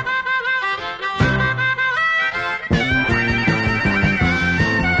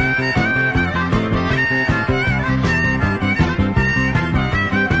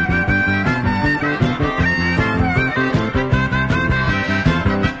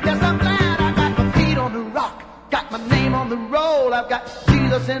 Yes, I'm glad I got my feet on the rock, got my name on the roll. I've got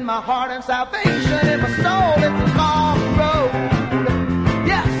Jesus in my heart and salvation in my soul. It's a long road.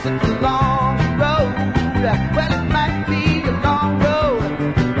 Yes, it's a long road. Well, it might be a long road,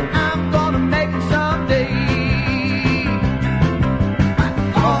 but I'm gonna make it someday.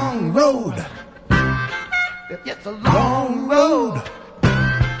 A long road. It's a long road.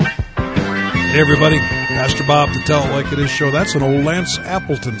 Hey everybody, Pastor Bob, the Tell It Like It Is show. That's an old Lance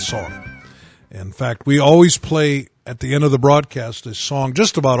Appleton song. In fact, we always play at the end of the broadcast a song,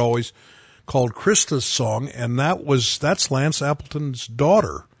 just about always, called Krista's Song, and that's Lance Appleton's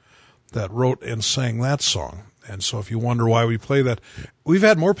daughter that wrote and sang that song. And so if you wonder why we play that, we've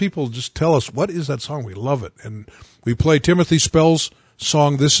had more people just tell us, what is that song? We love it. And we play Timothy Spell's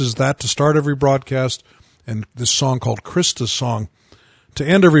song, This Is That, to start every broadcast, and this song called Krista's Song to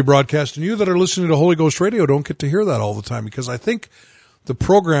end every broadcast. And you that are listening to Holy Ghost Radio don't get to hear that all the time, because I think the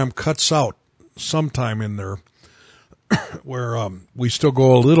program cuts out sometime in there where we still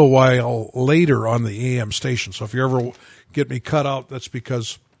go a little while later on the AM station. So if you ever get me cut out, that's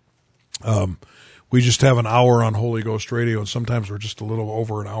because we just have an hour on Holy Ghost Radio, and sometimes we're just a little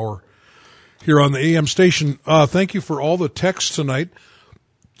over an hour here on the AM station. Thank you for all the texts tonight.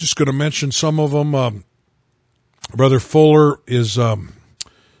 Just going to mention some of them. Brother Fuller is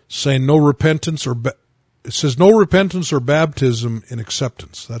saying no repentance or it says no repentance or baptism in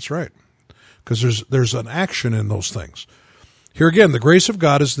acceptance. That's right, because there's an action in those things. Here again, the grace of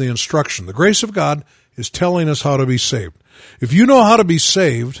God is the instruction. The grace of God is telling us how to be saved. If you know how to be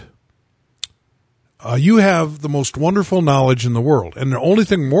saved, you have the most wonderful knowledge in the world. And the only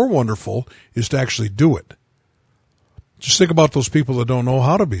thing more wonderful is to actually do it. Just think about those people that don't know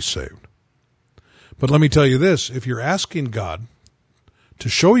how to be saved. But let me tell you this, if you're asking God to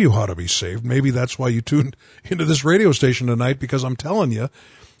show you how to be saved, maybe that's why you tuned into this radio station tonight, because I'm telling you,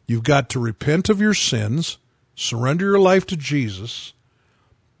 you've got to repent of your sins, surrender your life to Jesus,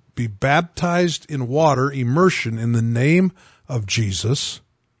 be baptized in water, immersion in the name of Jesus,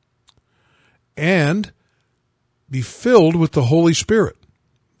 and be filled with the Holy Spirit.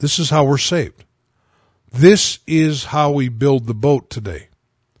 This is how we're saved. This is how we build the boat today.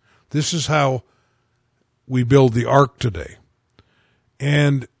 This is how we build the ark today.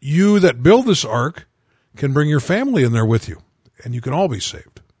 And you that build this ark can bring your family in there with you, and you can all be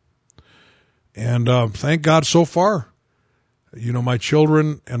saved. And thank God so far, you know, my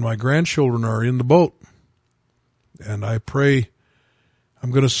children and my grandchildren are in the boat. And I pray,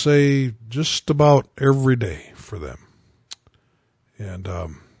 I'm going to say just about every day for them. And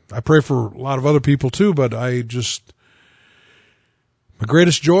I pray for a lot of other people too, but my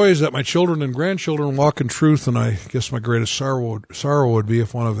greatest joy is that my children and grandchildren walk in truth, and I guess my greatest sorrow would be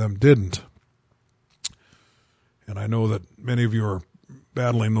if one of them didn't. And I know that many of you are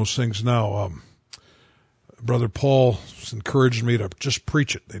battling those things now. Brother Paul has encouraged me to just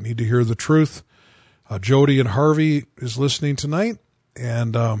preach it. They need to hear the truth. Jody and Harvey is listening tonight,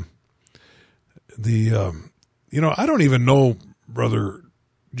 and I don't even know Brother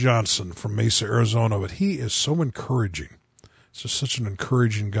Johnson from Mesa, Arizona, but he is so encouraging. He's just such an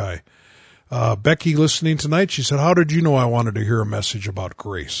encouraging guy. Becky listening tonight, she said, how did you know I wanted to hear a message about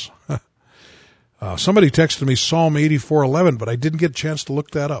grace? Somebody texted me Psalm 84:11, but I didn't get a chance to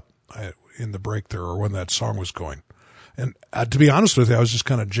look that up. in the break there, or when that song was going. And to be honest with you, I was just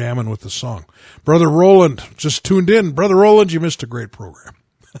kind of jamming with the song. Brother Roland just tuned in. Brother Roland, you missed a great program.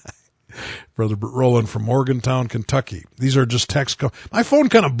 Brother Roland from Morgantown, Kentucky. These are just texts. My phone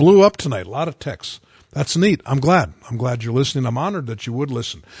kind of blew up tonight. A lot of texts. That's neat. I'm glad. I'm glad you're listening. I'm honored that you would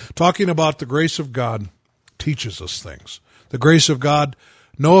listen. Talking about the grace of God teaches us things. The grace of God,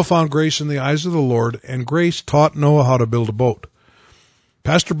 Noah found grace in the eyes of the Lord, and grace taught Noah how to build a boat.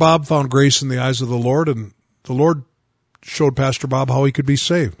 Pastor Bob found grace in the eyes of the Lord, and the Lord showed Pastor Bob how he could be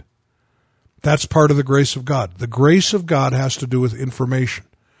saved. That's part of the grace of God. The grace of God has to do with information.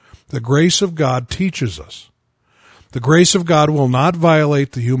 The grace of God teaches us. The grace of God will not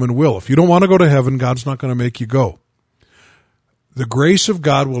violate the human will. If you don't want to go to heaven, God's not going to make you go. The grace of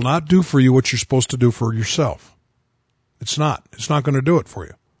God will not do for you what you're supposed to do for yourself. It's not. It's not going to do it for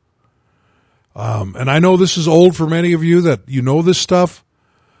you. And I know this is old for many of you that you know this stuff,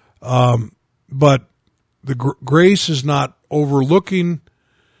 but the grace is not overlooking,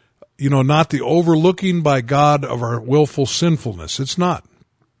 not the overlooking by God of our willful sinfulness. It's not.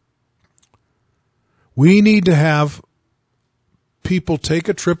 We need to have people take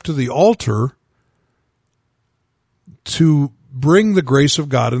a trip to the altar to bring the grace of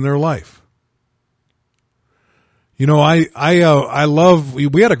God in their life. I love,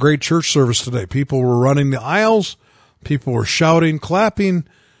 we had a great church service today. People were running the aisles. People were shouting, clapping,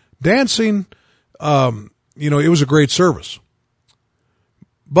 dancing. It was a great service.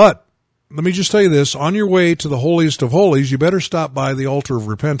 But let me just tell you this, on your way to the holiest of holies, you better stop by the altar of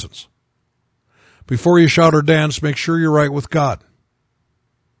repentance. Before you shout or dance, make sure you're right with God.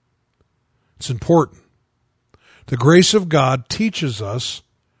 It's important. The grace of God teaches us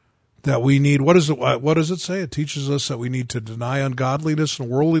that we need, what does it say? It teaches us that we need to deny ungodliness and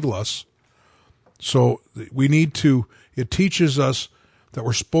worldly lusts. So it teaches us that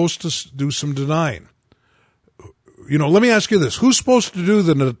we're supposed to do some denying. Let me ask you this. Who's supposed to do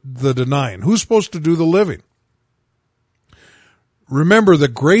the denying? Who's supposed to do the living? Remember, the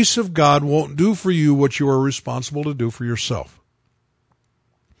grace of God won't do for you what you are responsible to do for yourself.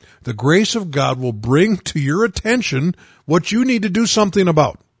 The grace of God will bring to your attention what you need to do something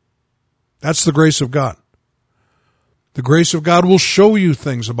about. That's the grace of God. The grace of God will show you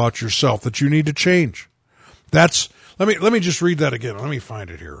things about yourself that you need to change. Let me just read that again. Let me find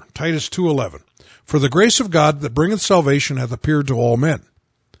it here. Titus 2:11. For the grace of God that bringeth salvation hath appeared to all men,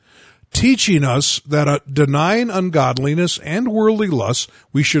 teaching us that denying ungodliness and worldly lusts,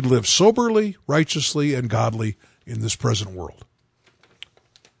 we should live soberly, righteously, and godly in this present world.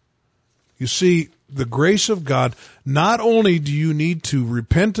 You see, the grace of God, not only do you need to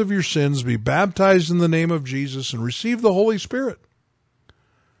repent of your sins, be baptized in the name of Jesus, and receive the Holy Spirit,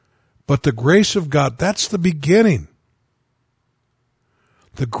 but the grace of God, that's the beginning.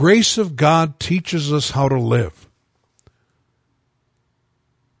 The grace of God teaches us how to live.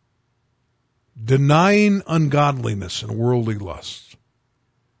 Denying ungodliness and worldly lusts.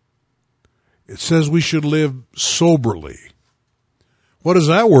 It says we should live soberly. What does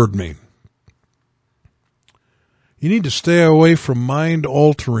that word mean? You need to stay away from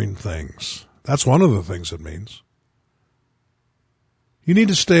mind-altering things. That's one of the things it means. You need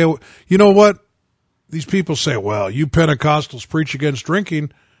to stay away. You know what? These people say, well, you Pentecostals preach against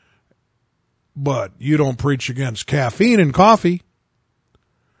drinking, but you don't preach against caffeine and coffee.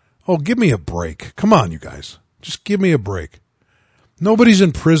 Oh, give me a break. Come on, you guys. Just give me a break. Nobody's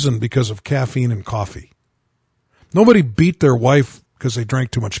in prison because of caffeine and coffee. Nobody beat their wife because they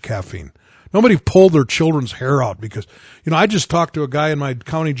drank too much caffeine. Nobody pulled their children's hair out because, I just talked to a guy in my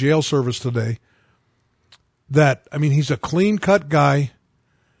county jail service today he's a clean-cut guy.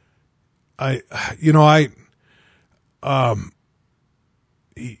 You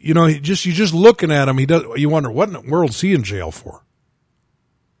just looking at him, you wonder, what in the world is he in jail for?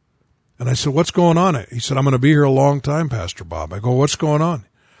 And I said, what's going on? He said, I'm going to be here a long time, Pastor Bob. I go, what's going on?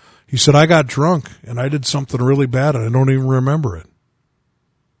 He said, I got drunk and I did something really bad and I don't even remember it.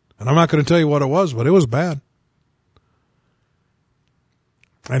 And I'm not going to tell you what it was, but it was bad.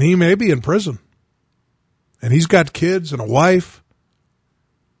 And he may be in prison. And he's got kids and a wife.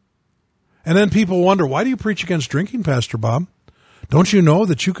 And then people wonder, why do you preach against drinking, Pastor Bob? Don't you know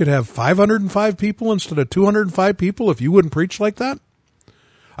that you could have 505 people instead of 205 people if you wouldn't preach like that?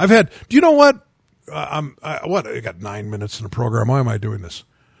 Do you know what? I got 9 minutes in the program. Why am I doing this?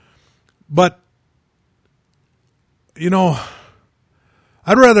 But,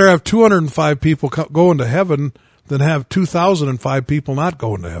 I'd rather have 205 people going to heaven than have 2,005 people not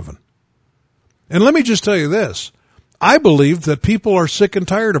going to heaven. And let me just tell you this. I believe that people are sick and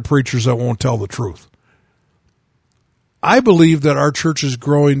tired of preachers that won't tell the truth. I believe that our church is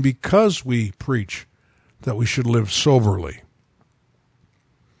growing because we preach that we should live soberly.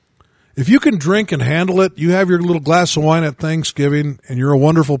 If you can drink and handle it, you have your little glass of wine at Thanksgiving, and you're a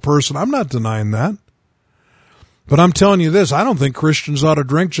wonderful person. I'm not denying that. But I'm telling you this, I don't think Christians ought to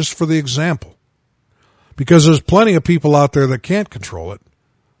drink just for the example. Because there's plenty of people out there that can't control it.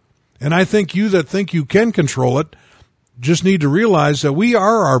 And I think you that think you can control it just need to realize that we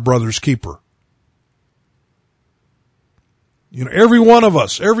are our brother's keeper. You know, every one of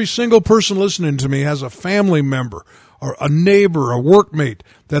us, every single person listening to me has a family member or a neighbor, a workmate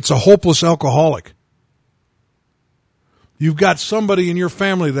that's a hopeless alcoholic. You've got somebody in your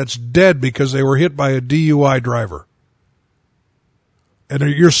family that's dead because they were hit by a DUI driver. And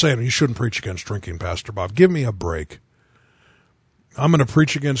you're saying, you shouldn't preach against drinking, Pastor Bob. Give me a break. I'm going to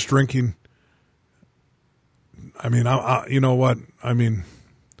preach against drinking. I mean, you know what? I mean,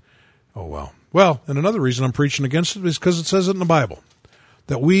 oh, well. Well, and another reason I'm preaching against it is because it says it in the Bible,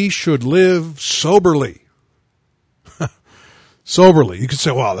 that we should live soberly. Soberly. You could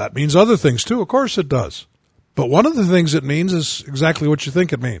say, well, that means other things too. Of course it does. But one of the things it means is exactly what you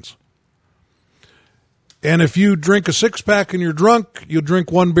think it means. And if you drink a six-pack and you're drunk, you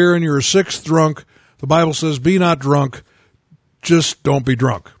drink one beer and you're a sixth drunk, the Bible says, be not drunk, just don't be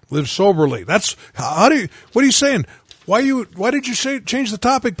drunk. Live soberly. That's, what are you saying? Why did you change the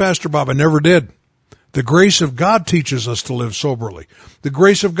topic, Pastor Bob? I never did. The grace of God teaches us to live soberly. The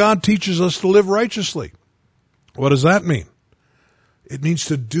grace of God teaches us to live righteously. What does that mean? It means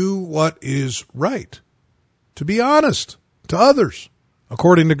to do what is right. To be honest to others,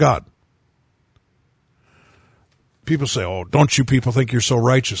 according to God. People say, oh, don't you people think you're so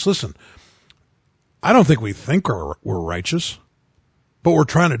righteous? Listen, I don't think we think we're righteous, but we're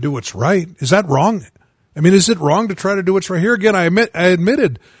trying to do what's right. Is that wrong? I mean, is it wrong to try to do what's right? Here again, I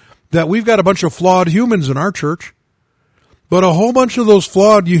admitted that we've got a bunch of flawed humans in our church, but a whole bunch of those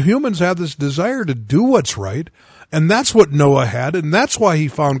flawed humans have this desire to do what's right, and that's what Noah had, and that's why he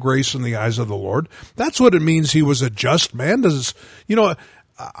found grace in the eyes of the Lord. That's what it means he was a just man.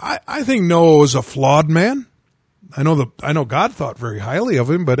 I think Noah was a flawed man. I know God thought very highly of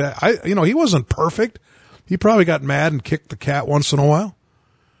him, but he wasn't perfect. He probably got mad and kicked the cat once in a while.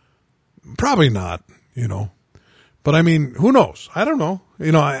 Probably not. But I mean, who knows? I don't know.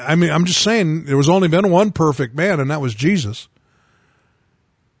 I'm just saying there was only been one perfect man, and that was Jesus.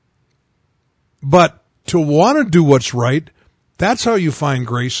 But to want to do what's right, that's how you find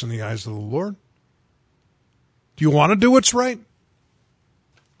grace in the eyes of the Lord. Do you want to do what's right?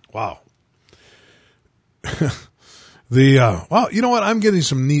 Wow. Well, you know what? I'm getting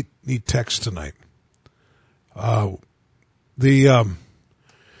some neat texts tonight.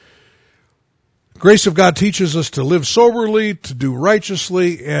 Grace of God teaches us to live soberly, to do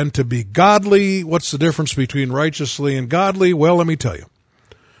righteously, and to be godly. What's the difference between righteously and godly? Well, let me tell you.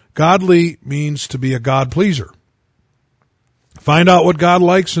 Godly means to be a God-pleaser. Find out what God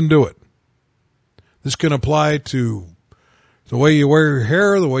likes and do it. This can apply to the way you wear your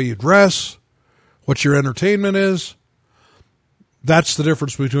hair, the way you dress, what your entertainment is. That's the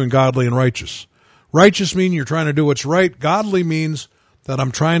difference between godly and righteous. Righteous means you're trying to do what's right. Godly means that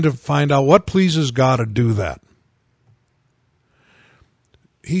I'm trying to find out what pleases God to do that.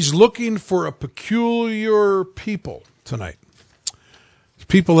 He's looking for a peculiar people tonight.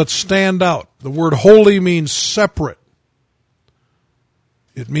 People that stand out. The word holy means separate.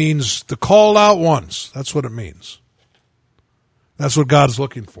 It means the called out ones. That's what it means. That's what God's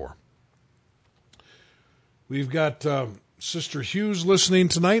looking for. We've got Sister Hughes listening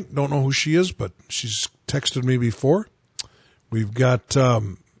tonight. Don't know who she is, but she's texted me before. We've got,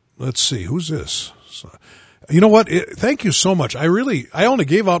 let's see, who's this? So, you know what? Thank you so much. I only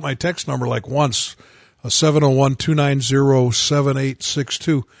gave out my text number like once,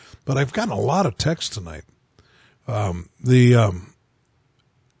 701-290-7862, but I've gotten a lot of texts tonight.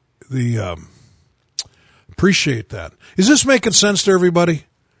 Appreciate that. Is this making sense to everybody?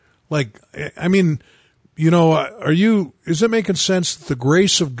 Like, I mean, is it making sense that the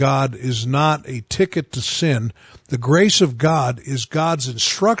grace of God is not a ticket to sin? The grace of God is God's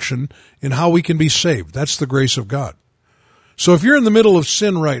instruction in how we can be saved. That's the grace of God. So if you're in the middle of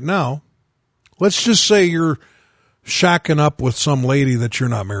sin right now, let's just say you're shacking up with some lady that you're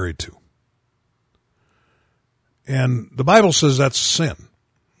not married to. And the Bible says that's sin.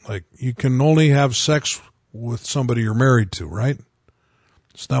 Like, you can only have sex with somebody you're married to, right?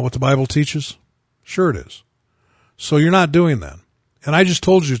 It's not what the Bible teaches? Sure it is. So you're not doing that. And I just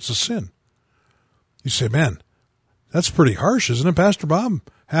told you it's a sin. You say, man, that's pretty harsh, isn't it, Pastor Bob?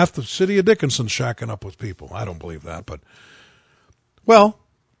 Half the city of Dickinson's shacking up with people. I don't believe that, but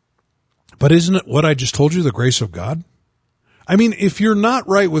isn't it what I just told you, the grace of God? I mean, if you're not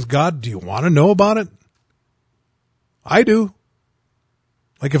right with God, do you want to know about it? I do.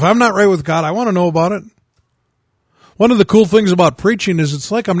 Like, if I'm not right with God, I want to know about it. One of the cool things about preaching is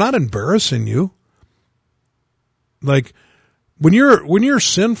it's like I'm not embarrassing you. Like, when you're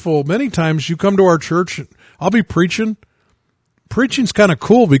sinful, many times you come to our church, I'll be preaching. Preaching's kind of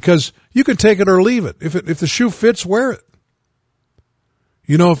cool because you can take it or leave it. If the shoe fits, wear it.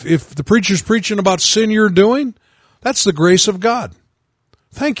 You know, if the preacher's preaching about sin you're doing, that's the grace of God.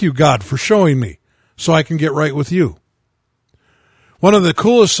 Thank you, God, for showing me so I can get right with you. One of the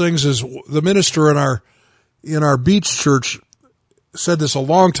coolest things is the minister in our beach church said this a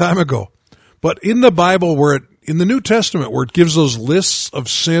long time ago. But in the Bible, in the New Testament, where it gives those lists of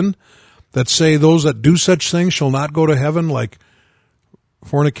sin that say those that do such things shall not go to heaven, like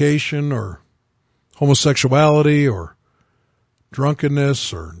fornication or homosexuality or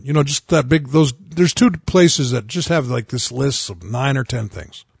drunkenness, or, you know, just that big, there's two places that just have like this list of 9 or 10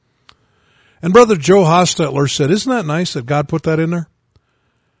 things. And Brother Joe Hostetler said, isn't that nice that God put that in there?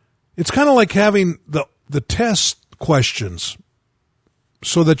 It's kind of like having the test questions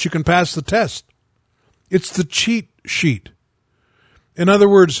so that you can pass the test. It's the cheat sheet. In other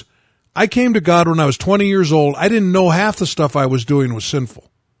words, I came to God when I was 20 years old. I didn't know half the stuff I was doing was sinful.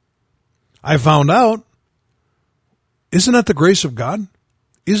 I found out. Isn't that the grace of God?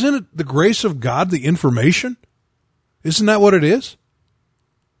 Isn't it the grace of God, the information? Isn't that what it is?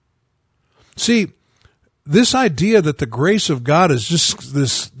 See, this idea that the grace of God is just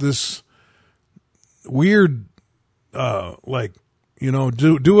this weird, like, you know,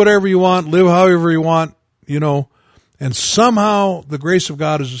 do whatever you want, live however you want, you know, and somehow the grace of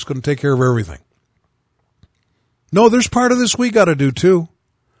God is just going to take care of everything. No, there's part of this we got to do too.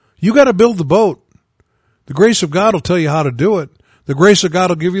 You got to build the boat. The grace of God will tell you how to do it. The grace of God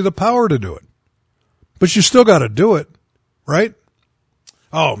will give you the power to do it. But you still got to do it, right?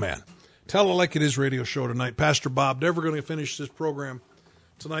 Oh, man. Tell It Like It Is radio show tonight. Pastor Bob, never going to finish this program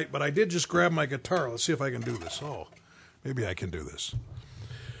tonight, but I did just grab my guitar. Let's see if I can do this. Oh, maybe I can do this.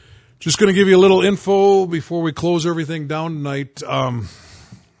 Just going to give you a little info before we close everything down tonight.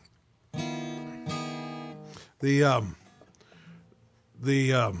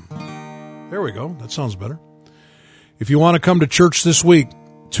 There we go. That sounds better. If you want to come to church this week,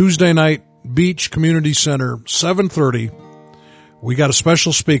 Tuesday night, Beach Community Center, 7:30. We got a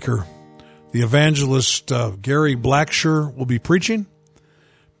special speaker. The evangelist Gary Blackshear will be preaching.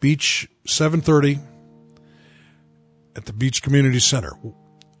 Beach, 7:30 at the Beach Community Center.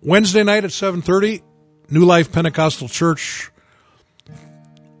 Wednesday night at 7:30, New Life Pentecostal Church,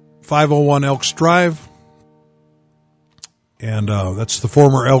 501 Elks Drive. And that's the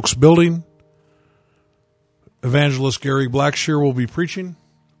former Elks building. Evangelist Gary Blackshear will be preaching.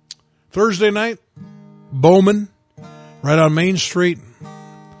 Thursday night, Bowman, right on Main Street,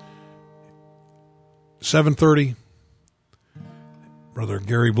 7:30. Brother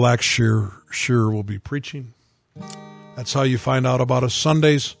Gary Blackshear will be preaching. That's how you find out about us.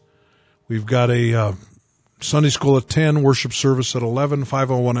 Sundays, we've got a Sunday school at 10, worship service at 11,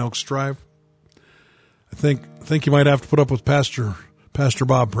 501 Elks Drive. I think you might have to put up with Pastor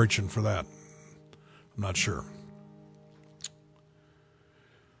Bob preaching for that. I'm not sure.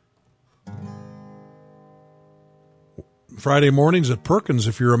 Friday mornings at Perkins,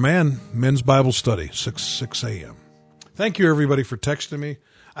 if you're a man, men's Bible study, 6 a.m. Thank you, everybody, for texting me.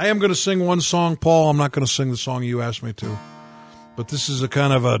 I am going to sing one song, Paul. I'm not going to sing the song you asked me to. But this is a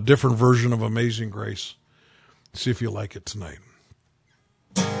kind of a different version of Amazing Grace. See if you like it tonight.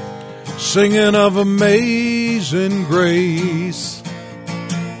 Singing of amazing grace.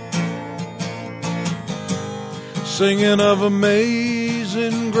 Singing of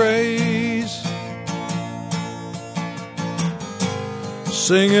amazing grace.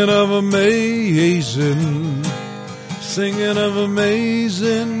 Singing of amazing. Singing of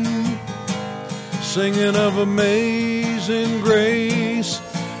amazing. Singing of amazing grace.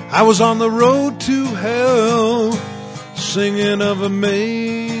 I was on the road to hell, singing of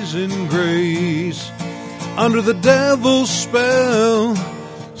amazing grace. Under the devil's spell,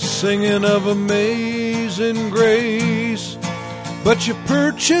 singing of amazing grace. But you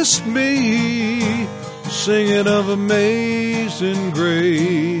purchased me, singing of amazing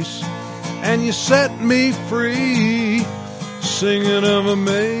grace. And you set me free, singing of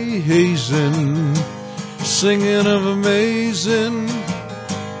amazing. Singing of amazing.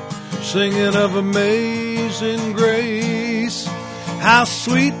 Singing of amazing grace. How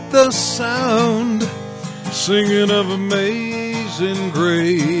sweet the sound, singing of amazing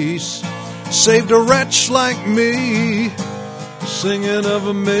grace. Saved a wretch like me, singing of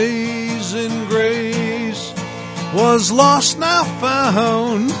amazing grace. was lost now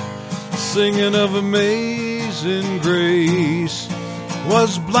found, singing of amazing grace.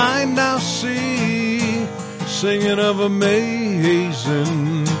 Was blind now see, singing of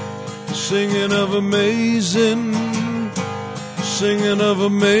amazing, singing of amazing, singing of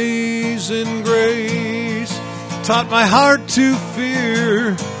amazing grace. Taught my heart to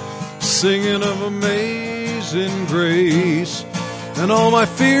fear, singing of amazing grace. And all my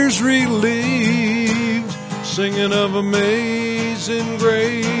fears relieved, singing of amazing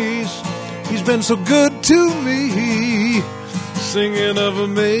grace. He's been so good to me, singing of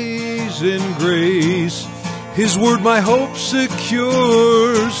amazing grace. His word my hope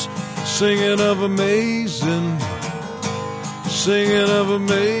secures, singing of amazing, singing of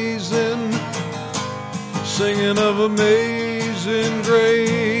amazing, singing of amazing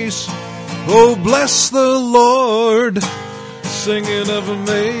grace. Oh, bless the Lord, singing of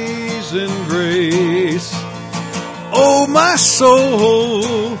amazing grace. Oh, my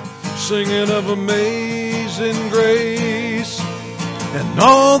soul, singing of amazing grace. And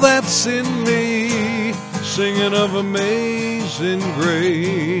all that's in me, singing of amazing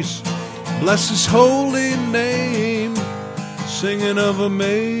grace. Bless His holy name, singing of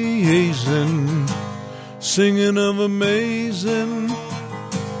amazing, singing of amazing,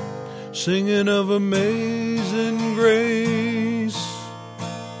 singing of amazing grace.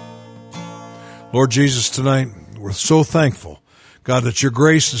 Lord Jesus, tonight we're so thankful, God, that your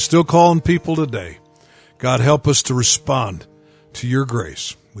grace is still calling people today. God, help us to respond to your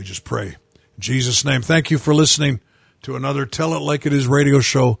grace. We just pray. In Jesus' name, thank you for listening to another Tell It Like It Is radio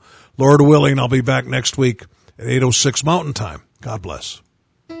show. Lord willing, I'll be back next week at 8:06 Mountain Time. God bless.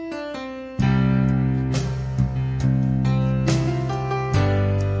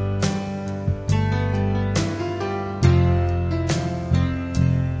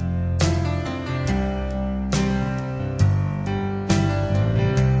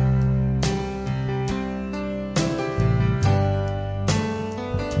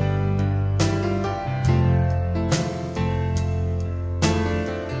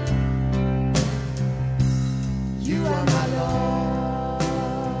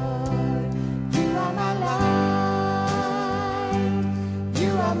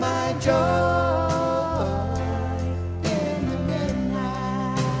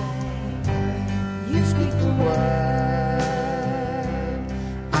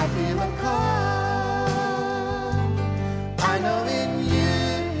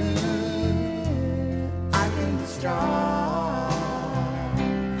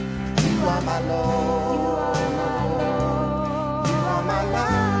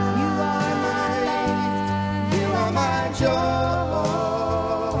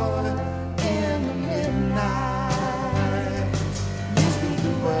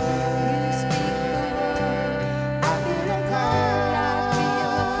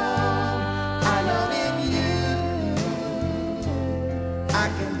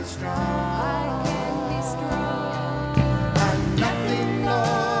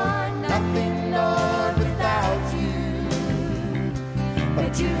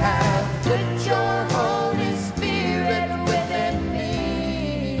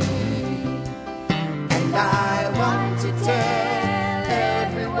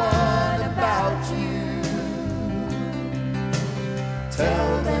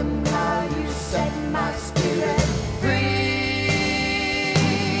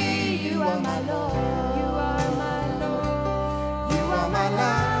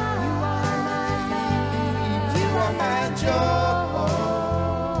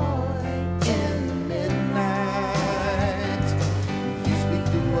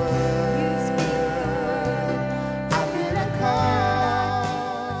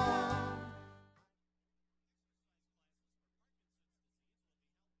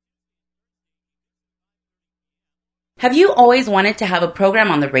 Have you always wanted to have a program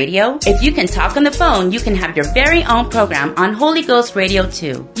on the radio? If you can talk on the phone, you can have your very own program on Holy Ghost Radio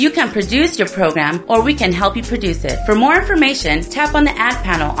 2. You can produce your program, or we can help you produce it. For more information, tap on the ad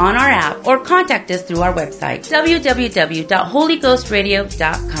panel on our app or contact us through our website,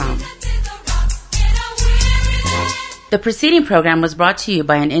 www.holyghostradio.com. The preceding program was brought to you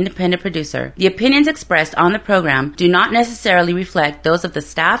by an independent producer. The opinions expressed on the program do not necessarily reflect those of the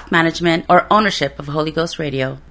staff, management, or ownership of Holy Ghost Radio.